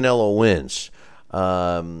 if Canelo wins,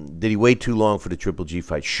 did he wait too long for the Triple G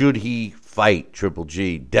fight? Should he fight Triple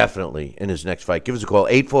G? Definitely in his next fight. Give us a call,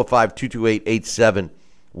 845-228-8710.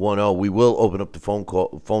 We will open up the phone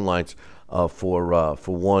lines for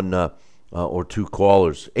one or two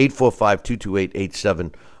callers.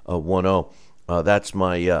 845-228-8710. That's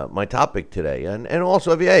my topic today. And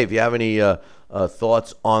also, if you have any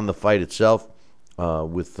thoughts on the fight itself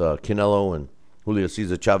with Canelo and Julio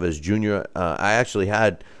Cesar Chavez Jr., I actually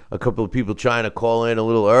had a couple of people trying to call in a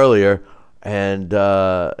little earlier, and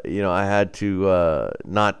I had to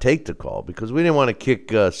not take the call because we didn't want to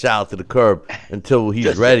kick Sal to the curb until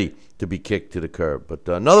he's ready to be kicked to the curb. But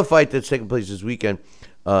another fight that's taking place this weekend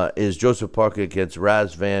is Joseph Parker against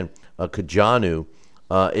Razvan Kajanu.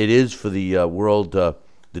 It is for the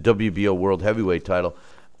the WBO World Heavyweight title,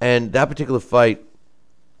 and that particular fight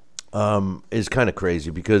is kind of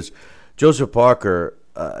crazy because Joseph Parker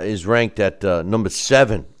is ranked at number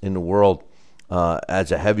 7 in the world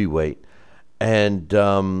as a heavyweight, and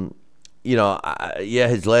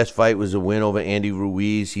his last fight was a win over Andy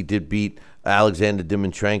Ruiz. He did beat Alexander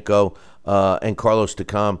Dimitrenko and Carlos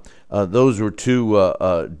Takam. Those were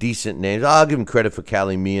two decent names. I'll give him credit for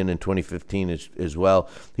Cali Meehan in 2015 as well.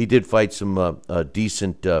 He did fight some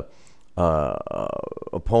decent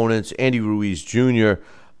opponents. Andy Ruiz Jr.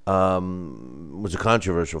 Was a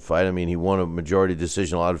controversial fight. I mean, he won a majority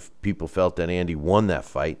decision. A lot of people felt that Andy won that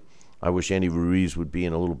fight. I wish Andy Ruiz would be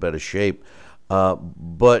in a little better shape.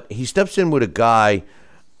 But he steps in with a guy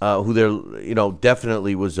who there,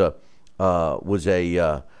 definitely was a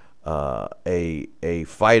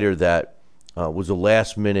fighter that was a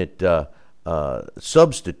last-minute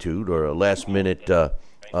substitute or a last-minute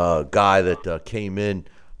guy that came in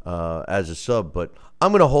as a sub. But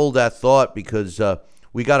I'm going to hold that thought because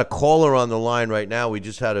we got a caller on the line right now. We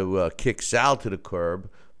just had to kick Sal to the curb.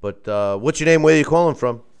 But what's your name? Where are you calling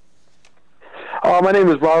from? My name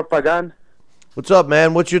is Robert Pagan. What's up,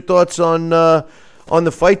 man? What's your thoughts on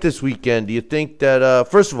the fight this weekend? Do you think that,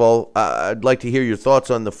 first of all, I'd like to hear your thoughts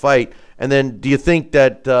on the fight. And then do you think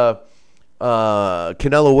that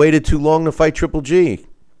Canelo waited too long to fight Triple G?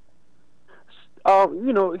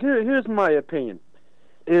 Here's my opinion.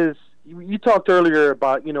 Is you talked earlier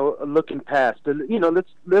about, looking past.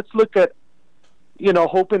 Let's look at,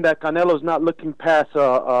 hoping that Canelo's not looking past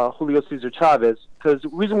Julio Cesar Chavez. Because the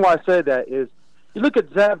reason why I say that is you look at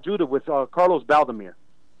Zav Judah with Carlos Baldomir.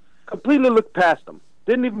 Completely looked past him.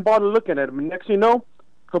 Didn't even bother looking at him. And next thing you know,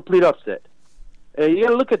 complete upset. You got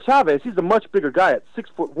to look at Chavez. He's a much bigger guy at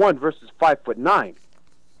 6'1" versus 5'9".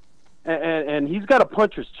 and he's got a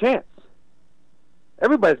puncher's chance.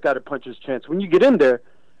 Everybody's got a puncher's chance. When you get in there,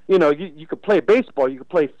 you could play baseball, you could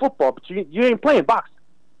play football, but you ain't playing boxing.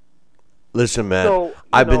 Listen, man, So,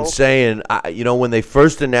 I've been saying, when they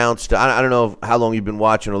first announced, I don't know how long you've been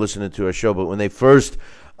watching or listening to our show, but when they first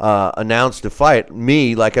announced the fight,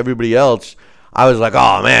 me, like everybody else, I was like,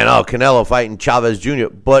 Canelo fighting Chavez Jr.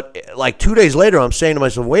 But like 2 days later, I'm saying to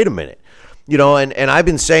myself, wait a minute. And I've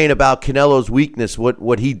been saying about Canelo's weakness,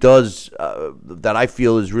 what he does that I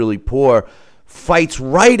feel is really poor, fights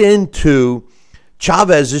right into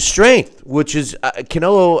Chavez's strength, which is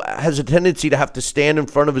Canelo has a tendency to have to stand in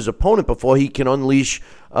front of his opponent before he can unleash,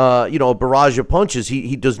 a barrage of punches.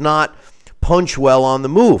 He does not punch well on the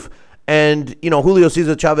move. And, Julio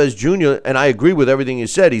Cesar Chavez Jr., and I agree with everything you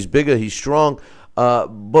said. He's bigger, he's strong.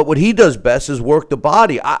 But what he does best is work the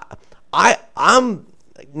body. I'm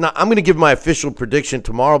going to give my official prediction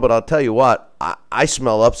tomorrow, but I'll tell you what, I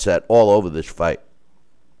smell upset all over this fight.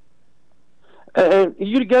 And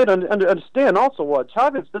you got to understand also what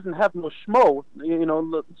Chavez doesn't have no schmo,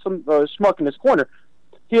 some schmuck in his corner.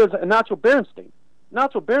 He has a Nacho Berenstein.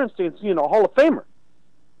 Nacho Berenstein's, Hall of Famer,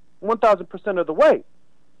 1,000% of the way,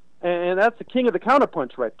 and that's the king of the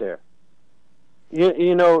counterpunch right there.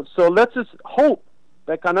 So let's just hope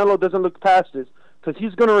that Canelo doesn't look past this, because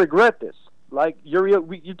he's going to regret this. Like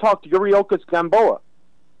you talked to Yuriorkis Gamboa.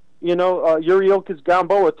 Yuriorkis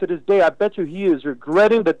Gamboa, to this day, I bet you he is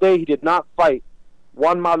regretting the day he did not fight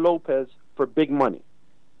Juanma Lopez for big money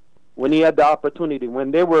when he had the opportunity,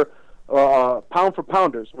 when they were pound for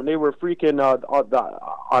pounders, when they were freaking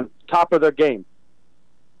on top of their game.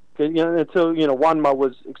 Until Juanma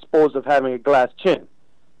was exposed of having a glass chin.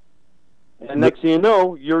 And next thing you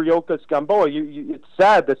know, Yuriorkis Gamboa, it's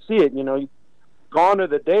sad to see it. Gone are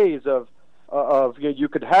the days of you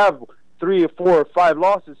could have 3 or 4 or 5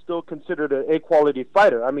 losses, still considered a quality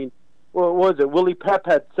fighter. I mean, what was it? Willie Pep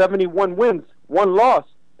had 71 wins, 1 loss,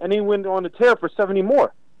 and he went on a tear for 70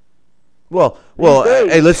 more. Well,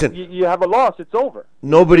 days, hey, listen. You have a loss, it's over.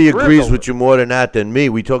 Nobody agrees with you more than that than me.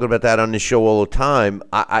 We talk about that on this show all the time.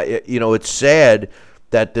 It's sad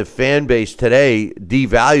that the fan base today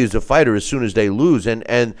devalues a fighter as soon as they lose,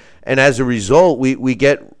 and as a result, we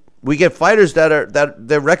get fighters that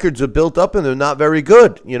their records are built up and they're not very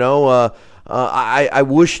good. I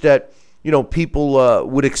wish that people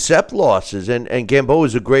would accept losses, and Gamboa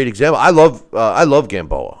is a great example. I love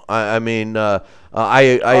Gamboa.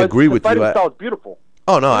 I agree with you. The fighting style is beautiful.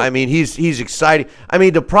 Oh no, I mean he's exciting. I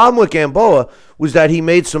mean the problem with Gamboa was that he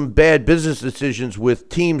made some bad business decisions with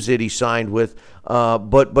teams that he signed with.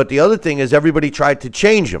 But the other thing is everybody tried to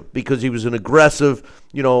change him because he was an aggressive,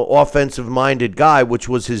 offensive-minded guy, which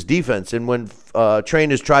was his defense. And when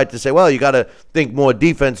trainers tried to say, well, you got to think more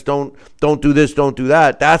defense, don't do this, don't do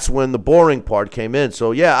that, that's when the boring part came in.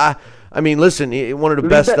 So yeah, I mean, listen, one of the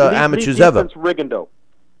best amateurs ever. Rigondeaux.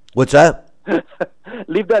 What's that?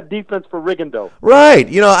 Leave that defense for Rigondeaux. Right.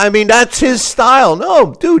 That's his style.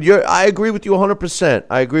 No, dude, I agree with you 100%.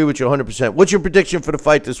 I agree with you 100%. What's your prediction for the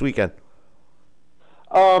fight this weekend?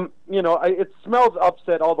 It smells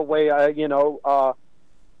upset all the way. I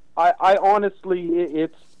honestly,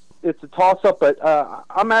 it's a toss-up, but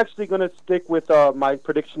I'm actually going to stick with my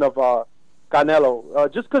prediction of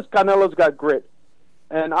Canelo, just because Canelo's got grit,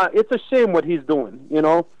 and it's a shame what he's doing.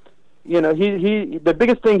 He the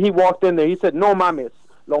biggest thing he walked in there, he said, "No mames,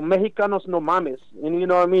 los mexicanos no mames," and you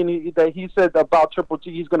know what I mean. He said about Triple G,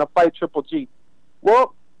 he's going to fight Triple G.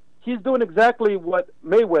 Well, he's doing exactly what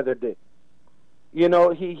Mayweather did.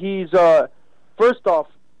 He's first off,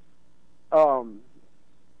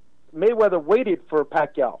 Mayweather waited for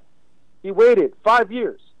Pacquiao. He waited 5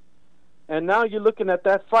 years, and now you're looking at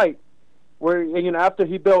that fight where after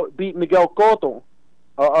he beat Miguel Cotto,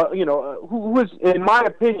 who is, in my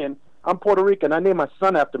opinion, I'm Puerto Rican. I named my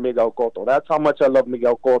son after Miguel Cotto. That's how much I love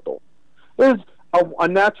Miguel Cotto. Is a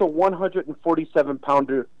natural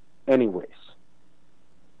 147-pounder, anyways,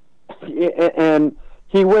 and.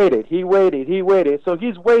 He waited. So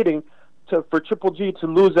he's waiting for Triple G to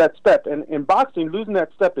lose that step. And in boxing, losing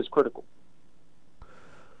that step is critical.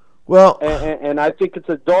 Well, and I think it's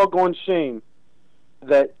a doggone shame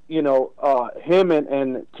that him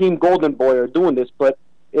and Team Golden Boy are doing this. But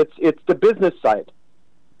it's the business side.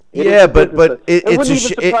 It wouldn't even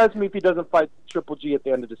surprise me if he doesn't fight Triple G at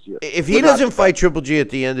the end of this year. If he doesn't fight Triple G at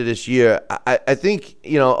the end of this year, I think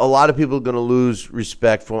a lot of people are going to lose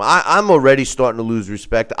respect for him. I'm already starting to lose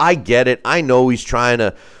respect. I get it. I know he's trying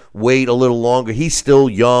to wait a little longer. He's still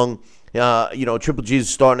young. Triple G is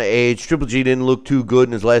starting to age. Triple G didn't look too good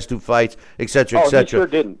in his last 2 fights, et cetera, et cetera. He sure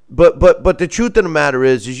didn't. But the truth of the matter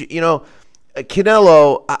is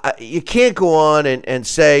Canelo, you can't go on and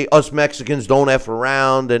say us Mexicans don't F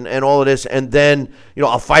around and all of this, and then,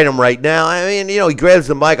 I'll fight him right now. I mean, he grabs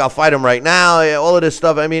the mic, I'll fight him right now, all of this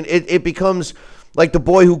stuff. I mean, it becomes like the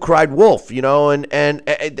boy who cried wolf, and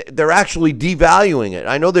they're actually devaluing it.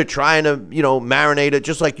 I know they're trying to, marinate it,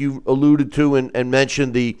 just like you alluded to and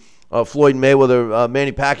mentioned the Floyd Mayweather,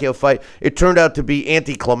 Manny Pacquiao fight. It turned out to be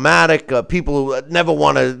anticlimactic. People never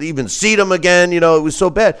want to even see them again. It was so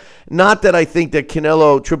bad. Not that I think that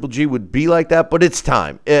Canelo Triple G would be like that, but it's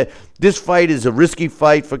time. This fight is a risky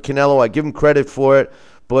fight for Canelo. I give him credit for it.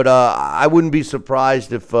 But I wouldn't be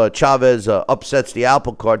surprised if Chavez upsets the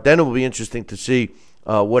apple cart. Then it will be interesting to see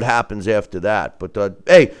what happens after that. But,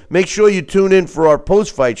 hey, make sure you tune in for our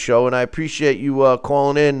post-fight show, and I appreciate you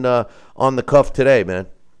calling in on the cuff today, man.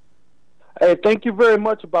 Hey, thank you very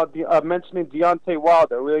much about mentioning Deontay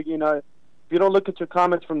Wilder. If you don't look at your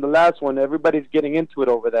comments from the last one, everybody's getting into it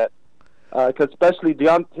over that. Because especially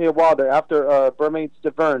Deontay Wilder, after Bermane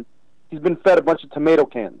Stiverne, he's been fed a bunch of tomato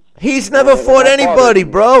cans. He's never fought anybody,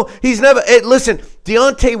 bro. He's never. Listen,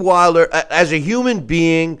 Deontay Wilder, as a human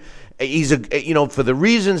being, he's for the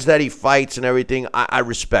reasons that he fights and everything, I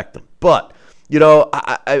respect him. But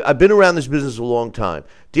I've been around this business a long time.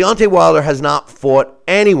 Deontay Wilder has not fought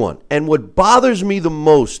anyone. And what bothers me the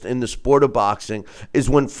most in the sport of boxing is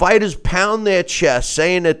when fighters pound their chest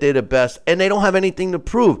saying that they're the best and they don't have anything to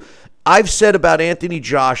prove. I've said about Anthony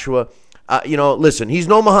Joshua, listen, he's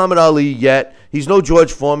no Muhammad Ali yet. He's no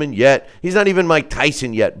George Foreman yet. He's not even Mike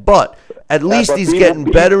Tyson yet. But at least he's getting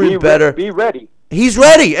better and better. Be ready. He's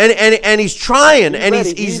ready, and he's trying, and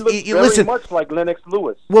he looks very much like Lennox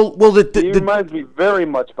Lewis. Well, he reminds me very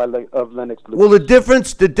much of Lennox Lewis. Well,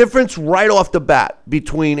 the difference right off the bat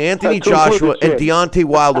between Anthony Joshua and Deontay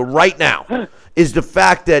Wilder right now is the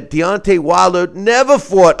fact that Deontay Wilder never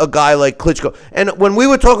fought a guy like Klitschko. And when we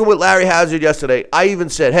were talking with Larry Hazard yesterday, I even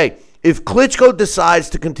said, hey, if Klitschko decides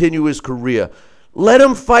to continue his career, let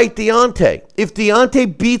him fight Deontay. If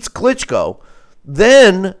Deontay beats Klitschko,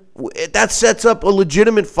 then that sets up a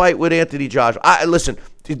legitimate fight with Anthony Joshua. Listen,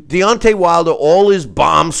 Deontay Wilder, all his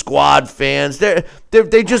bomb squad fans, they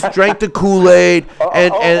just drank the Kool-Aid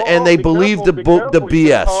and they believe the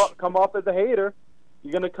BS. Come off as a hater.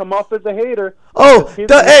 You're gonna come off as a hater.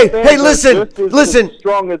 Hey, listen. As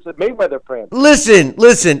strong as Mayweather fans. Listen.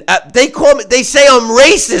 They call me. They say I'm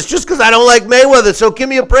racist just because I don't like Mayweather. So give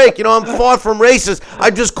me a break. I'm far from racist.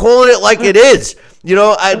 I'm just calling it like it is.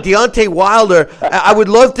 Deontay Wilder, I would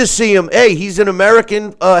love to see him. Hey, he's an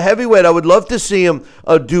American heavyweight. I would love to see him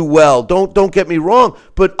do well. Don't get me wrong,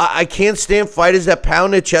 but I can't stand fighters that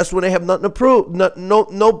pound their chest when they have nothing to prove,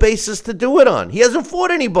 no basis to do it on. He hasn't fought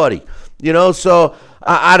anybody, so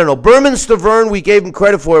I don't know. Bermane Stiverne, we gave him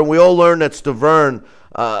credit for it, and we all learned that Stiverne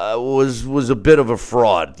was a bit of a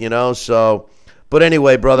fraud, so. But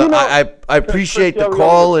anyway, brother, I appreciate the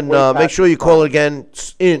call, and make sure you call again.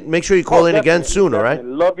 Make sure you call in again soon, all right?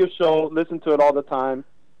 Love your show. Listen to it all the time.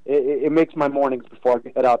 It makes my mornings before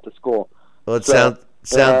I head out to school. Well, it sounds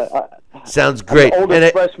great. I'm the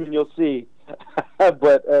oldest freshman you'll see,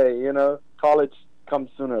 but hey, college comes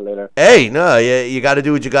sooner or later. Hey, no, you got to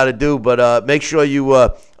do what you got to do, but make sure you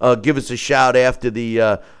give us a shout after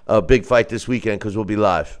the big fight this weekend because we'll be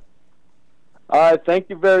live. All right, thank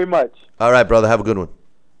you very much. All right, brother, have a good one.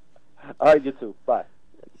 All right, you too. Bye.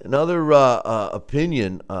 Another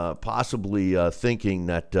opinion, possibly thinking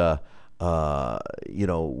that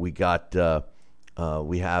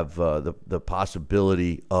we have the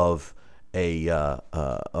possibility of an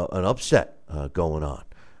upset going on,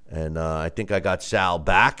 and I think I got Sal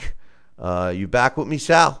back. You back with me,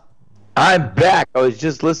 Sal? I'm back. I was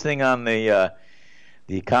just listening on the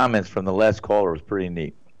comments from the last caller. It was pretty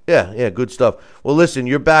neat. Yeah, good stuff. Well, listen,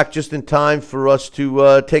 you're back just in time for us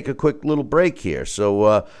to take a quick little break here.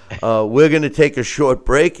 So we're going to take a short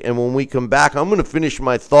break, and when we come back, I'm going to finish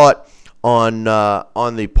my thought on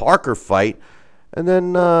the Parker fight, and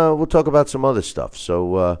then we'll talk about some other stuff.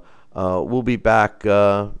 So we'll be back,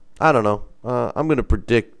 I don't know, I'm going to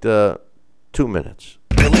predict 2 minutes.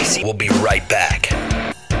 Billy C will be right back.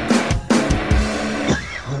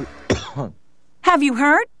 Have you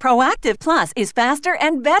heard? Proactive Plus is faster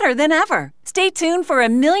and better than ever. Stay tuned for a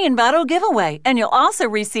 1,000,000 bottle giveaway, and you'll also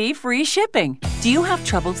receive free shipping. Do you have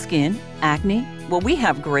troubled skin? Acne? Well, we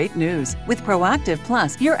have great news. With Proactive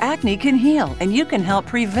Plus, your acne can heal, and you can help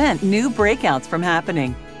prevent new breakouts from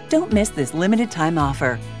happening. Don't miss this limited time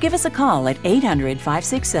offer. Give us a call at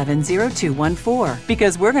 800-567-0214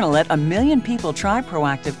 because we're going to let 1,000,000 people try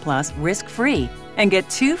Proactive Plus risk-free and get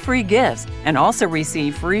 2 free gifts and also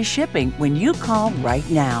receive free shipping when you call right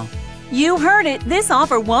now. You heard it. This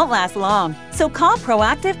offer won't last long. So call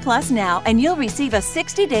Proactive Plus now and you'll receive a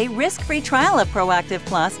 60-day risk-free trial of Proactive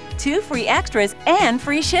Plus, 2 free extras, and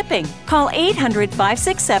free shipping. Call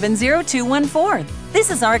 800-567-0214.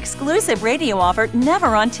 This is our exclusive radio offer, never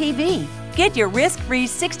on TV. Get your risk-free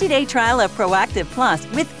 60-day trial of Proactive Plus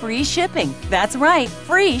with free shipping. That's right,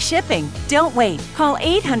 free shipping. Don't wait. Call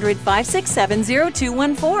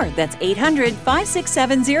 800-567-0214. That's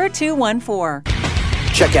 800-567-0214.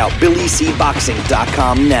 Check out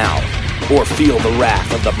BillyCBoxing.com now, or feel the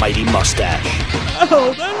wrath of the mighty mustache.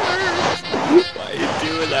 Oh, that hurts. Why are you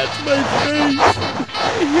doing that to my face?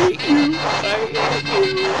 I hate you.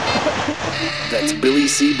 That's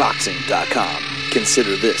BillyCBoxing.com.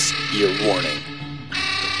 Consider this your warning.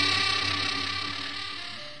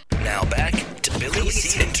 Now back to Billy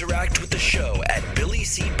C. Interact with the show at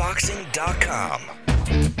BillyCBoxing.com.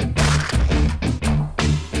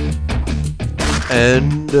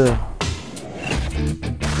 And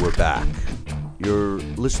we're back. You're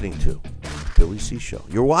listening to Billy C. Show.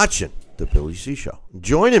 You're watching the Billy C. Show.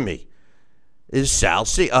 Joining me is Sal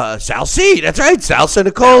C. Sal C. That's right, Sal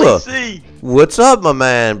Senicola. C. What's up, my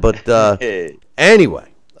man? But anyway,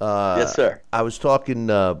 yes, sir. I was talking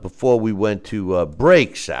before we went to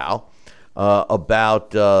break, Sal,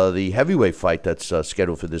 about the heavyweight fight that's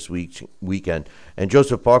scheduled for this weekend. And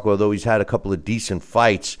Joseph Parker, although he's had a couple of decent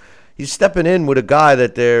fights, he's stepping in with a guy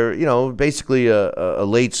that they're, basically a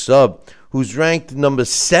late sub who's ranked number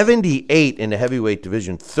 78 in the heavyweight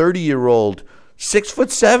division, 30-year-old,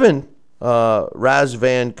 6'7",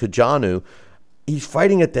 Razvan Kajanu. He's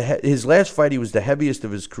fighting at his last fight. He was the heaviest of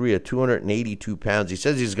his career, 282 pounds. He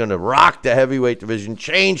says he's going to rock the heavyweight division,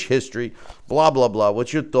 change history, blah, blah, blah.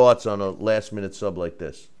 What's your thoughts on a last-minute sub like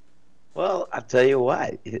this? Well, I'll tell you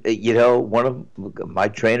what. One of my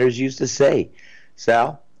trainers used to say,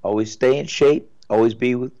 Sal, always stay in shape. Always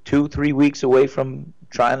be 2-3 weeks away from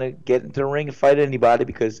trying to get into the ring and fight anybody,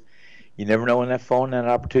 because you never know when that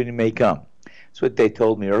opportunity may come. That's what they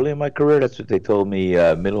told me early in my career. That's what they told me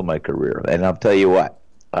middle of my career. And I'll tell you what,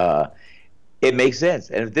 it makes sense.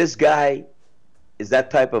 And if this guy is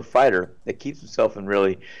that type of fighter that keeps himself in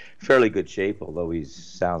really fairly good shape, although he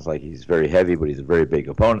sounds like he's very heavy, but he's a very big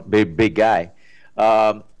opponent, big guy.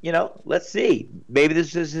 Let's see. Maybe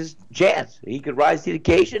this is his chance. He could rise to the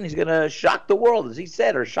occasion. He's going to shock the world, as he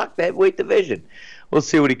said, or shock the heavyweight division. We'll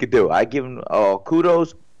see what he could do. I give him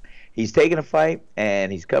kudos. He's taking a fight,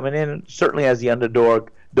 and he's coming in certainly as the underdog.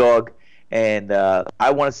 And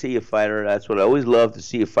I want to see a fighter. That's what I always love, to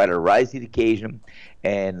see a fighter rise to the occasion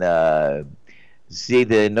and see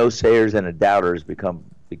the no-sayers and the doubters become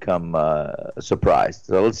surprised.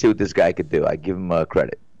 So let's see what this guy could do. I give him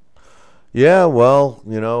credit. Yeah, well,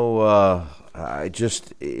 I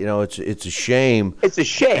just, it's a shame. It's a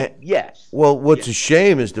shame, yes. Well, what's a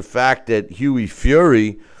shame is the fact that Hughie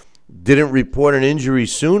Fury didn't report an injury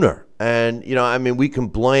sooner. And, we can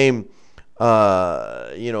blame,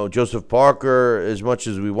 Joseph Parker as much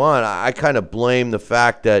as we want. I kind of blame the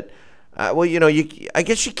fact that, I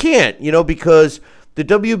guess you can't, because the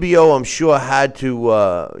WBO, I'm sure, had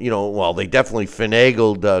to, they definitely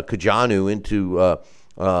finagled Kajanu into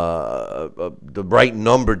the right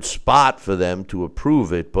numbered spot for them to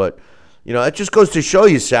approve it. But, it just goes to show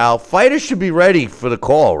you, Sal, fighters should be ready for the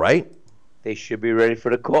call, right? They should be ready for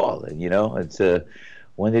the call. And, it's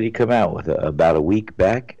when did he come out? With about a week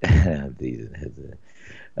back? A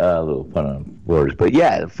little pun on words. But,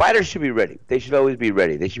 yeah, the fighters should be ready. They should always be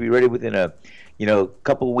ready. They should be ready within a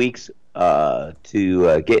couple of weeks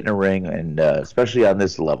to get in the ring, and especially on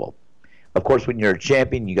this level. Of course, when you're a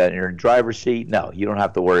champion, you're in your driver's seat. No, you don't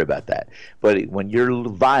have to worry about that. But when you're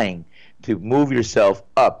vying to move yourself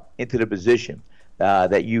up into the position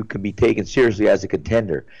that you can be taken seriously as a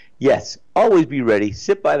contender, yes, always be ready.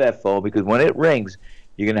 Sit by that phone, because when it rings,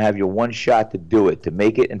 you're going to have your one shot to do it, to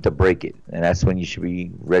make it and to break it. And that's when you should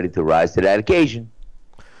be ready to rise to that occasion.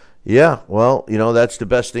 Yeah, well, that's the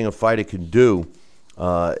best thing a fighter can do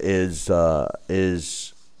is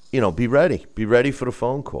be ready. Be ready for the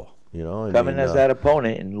phone call. Come in as that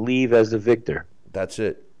opponent and leave as the victor. That's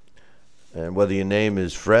it. And whether your name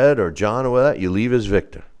is Fred or John or whatever, you leave as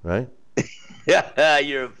victor, right?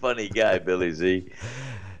 You're a funny guy, Billy Z.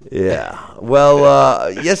 Yeah.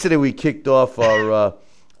 Well, yesterday we kicked off our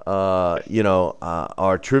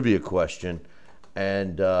trivia question,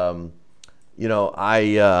 and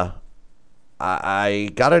I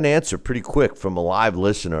got an answer pretty quick from a live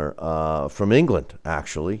listener from England,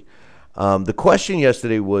 actually. The question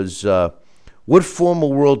yesterday was, what former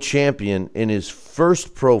world champion in his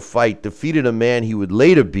first pro fight defeated a man he would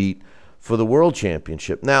later beat for the world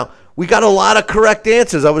championship? Now, we got a lot of correct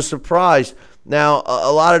answers. I was surprised. Now,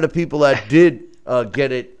 a lot of the people that did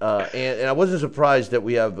get it, and I wasn't surprised that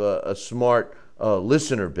we have a smart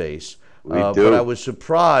listener base. But I was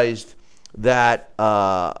surprised that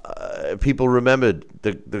people remembered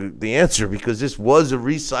the answer, because this was a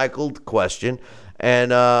recycled question.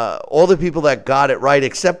 And all the people that got it right,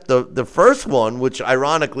 except the first one, which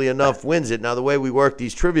ironically enough wins it. Now, the way we work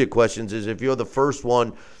these trivia questions is if you're the first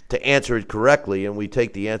one to answer it correctly, and we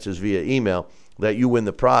take the answers via email, that you win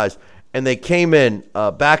the prize. And they came in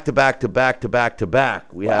back to back to back to back to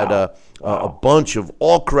back. We had a bunch of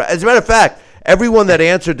all correct. As a matter of fact, everyone that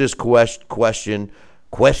answered this question,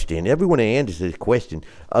 everyone that answered this question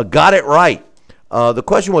got it right. The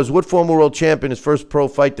question was, what former world champion, his first pro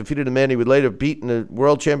fight, defeated a man he would later beat in the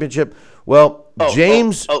world championship? Well,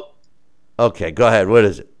 James. Okay, go ahead. What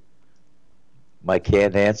is it? My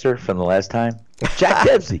canned answer from the last time? Jack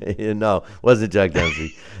Dempsey. No, wasn't Jack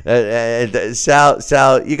Dempsey.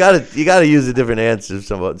 Sal, you gotta use a different answer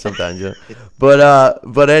sometimes. Yeah.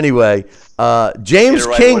 But anyway, James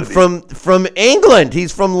King from England.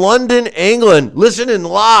 He's from London, England. Listening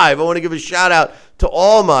live. I want to give a shout out to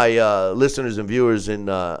all my listeners and viewers in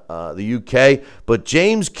the UK. But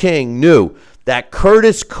James King knew that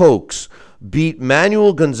Curtis Coates beat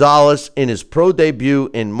Manuel Gonzalez in his pro debut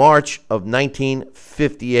in March of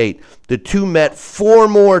 1958. The two met 4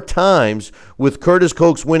 more times, with Curtis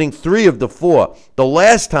Coates winning 3 of the 4. The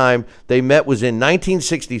last time they met was in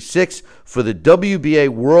 1966 for the WBA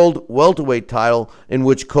World Welterweight title, in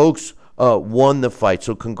which Coates won the fight.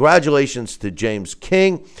 So congratulations to James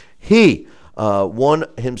King. He won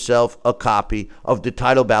himself a copy of the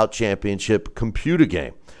Title Bout Championship computer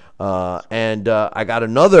game. And I got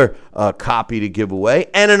another copy to give away,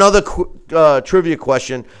 and another trivia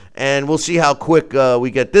question, and we'll see how quick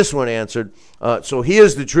we get this one answered. So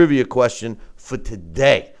here's the trivia question for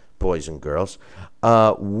today, boys and girls.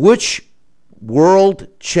 Which world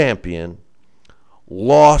champion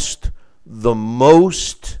lost the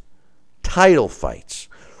most title fights?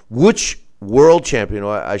 Which world champion,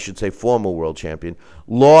 or I should say former world champion,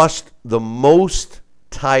 lost the most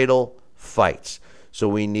title fights? So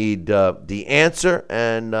we need the answer,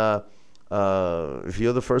 and if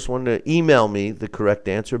you're the first one to email me the correct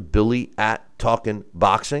answer,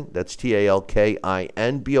 Billy@TalkinBoxing, that's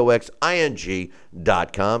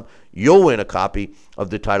TalkinBoxing.com, you'll win a copy of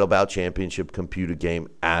the Title Bout Championship computer game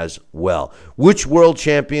as well. Which world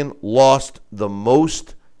champion lost the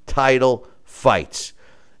most title fights?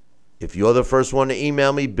 If you're the first one to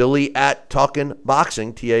email me,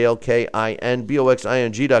 Billy@TalkinBoxing,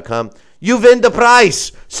 TalkinBoxing.com, you win the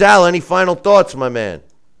prize. Sal, any final thoughts, my man?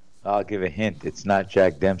 I'll give a hint. It's not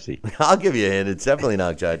Jack Dempsey. I'll give you a hint. It's definitely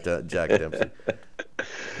not Jack Dempsey.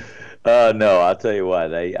 No, I'll tell you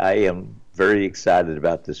what. I am very excited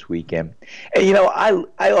about this weekend. And,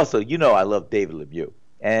 I also, I love David Lemieux.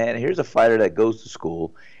 And here's a fighter that goes to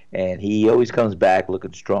school, and he always comes back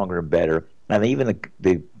looking stronger and better. And even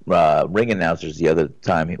the ring announcers last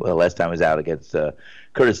time he was out against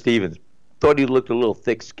Curtis Stevens, thought he looked a little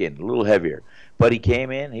thick-skinned, a little heavier. But he came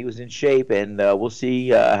in, he was in shape, and we'll see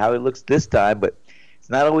how he looks this time. But it's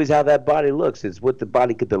not always how that body looks. It's what the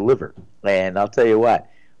body could deliver. And I'll tell you what,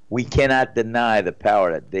 we cannot deny the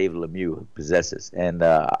power that Dave Lemieux possesses. And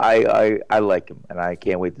I like him, and I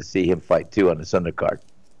can't wait to see him fight, too, on this undercard.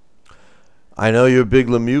 I know you're a big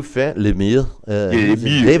Lemieux fan. Lemieux.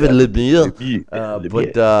 David Lemieux.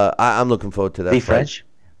 But I'm looking forward to that. Is he French?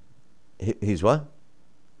 He's what?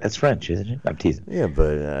 That's French, isn't it? I'm teasing. Yeah,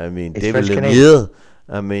 but I mean, It's David French-Canadian. Lemieux.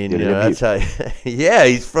 I mean, that's how. Yeah,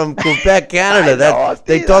 he's from Quebec, Canada.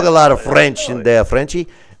 They talk a lot of French in there, Frenchy.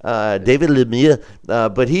 David Lemieux,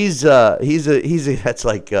 but he's that's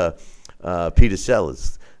like Peter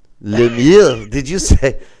Sellers. Lemieux. Did you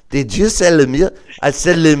say Lemieux? I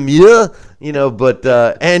said Lemieux. But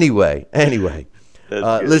anyway.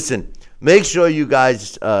 Listen. Make sure you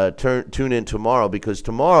guys tune in tomorrow, because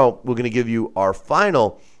tomorrow we're going to give you our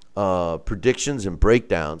final predictions and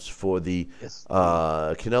breakdowns for the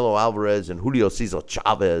Canelo Alvarez and Julio Cesar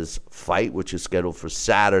Chavez fight, which is scheduled for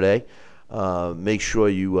Saturday. Make sure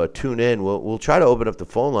you tune in. We'll try to open up the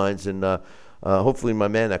phone lines, and hopefully my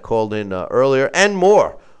man that called in earlier and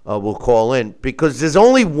more will call in, because there's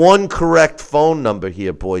only one correct phone number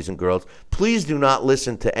here, boys and girls. Please do not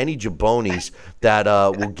listen to any jabronis that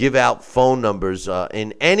will give out phone numbers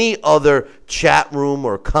in any other chat room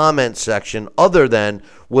or comment section other than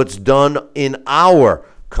what's done in our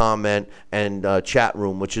comment and chat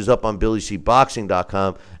room, which is up on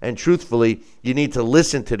BillyCBoxing.com. And truthfully, you need to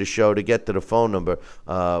listen to the show to get to the phone number.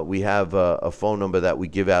 We have a phone number that we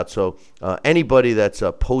give out. So anybody that's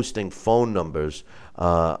posting phone numbers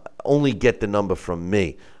only get the number from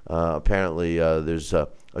me. Apparently, there's a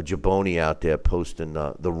Jaboni out there posting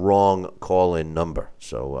the wrong call-in number.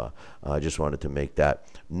 So I just wanted to make that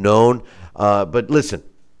known. But listen,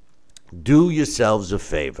 do yourselves a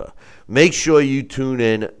favor. Make sure you tune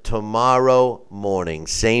in tomorrow morning.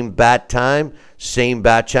 Same bat time, same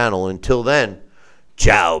bat channel. Until then,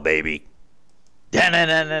 ciao, baby.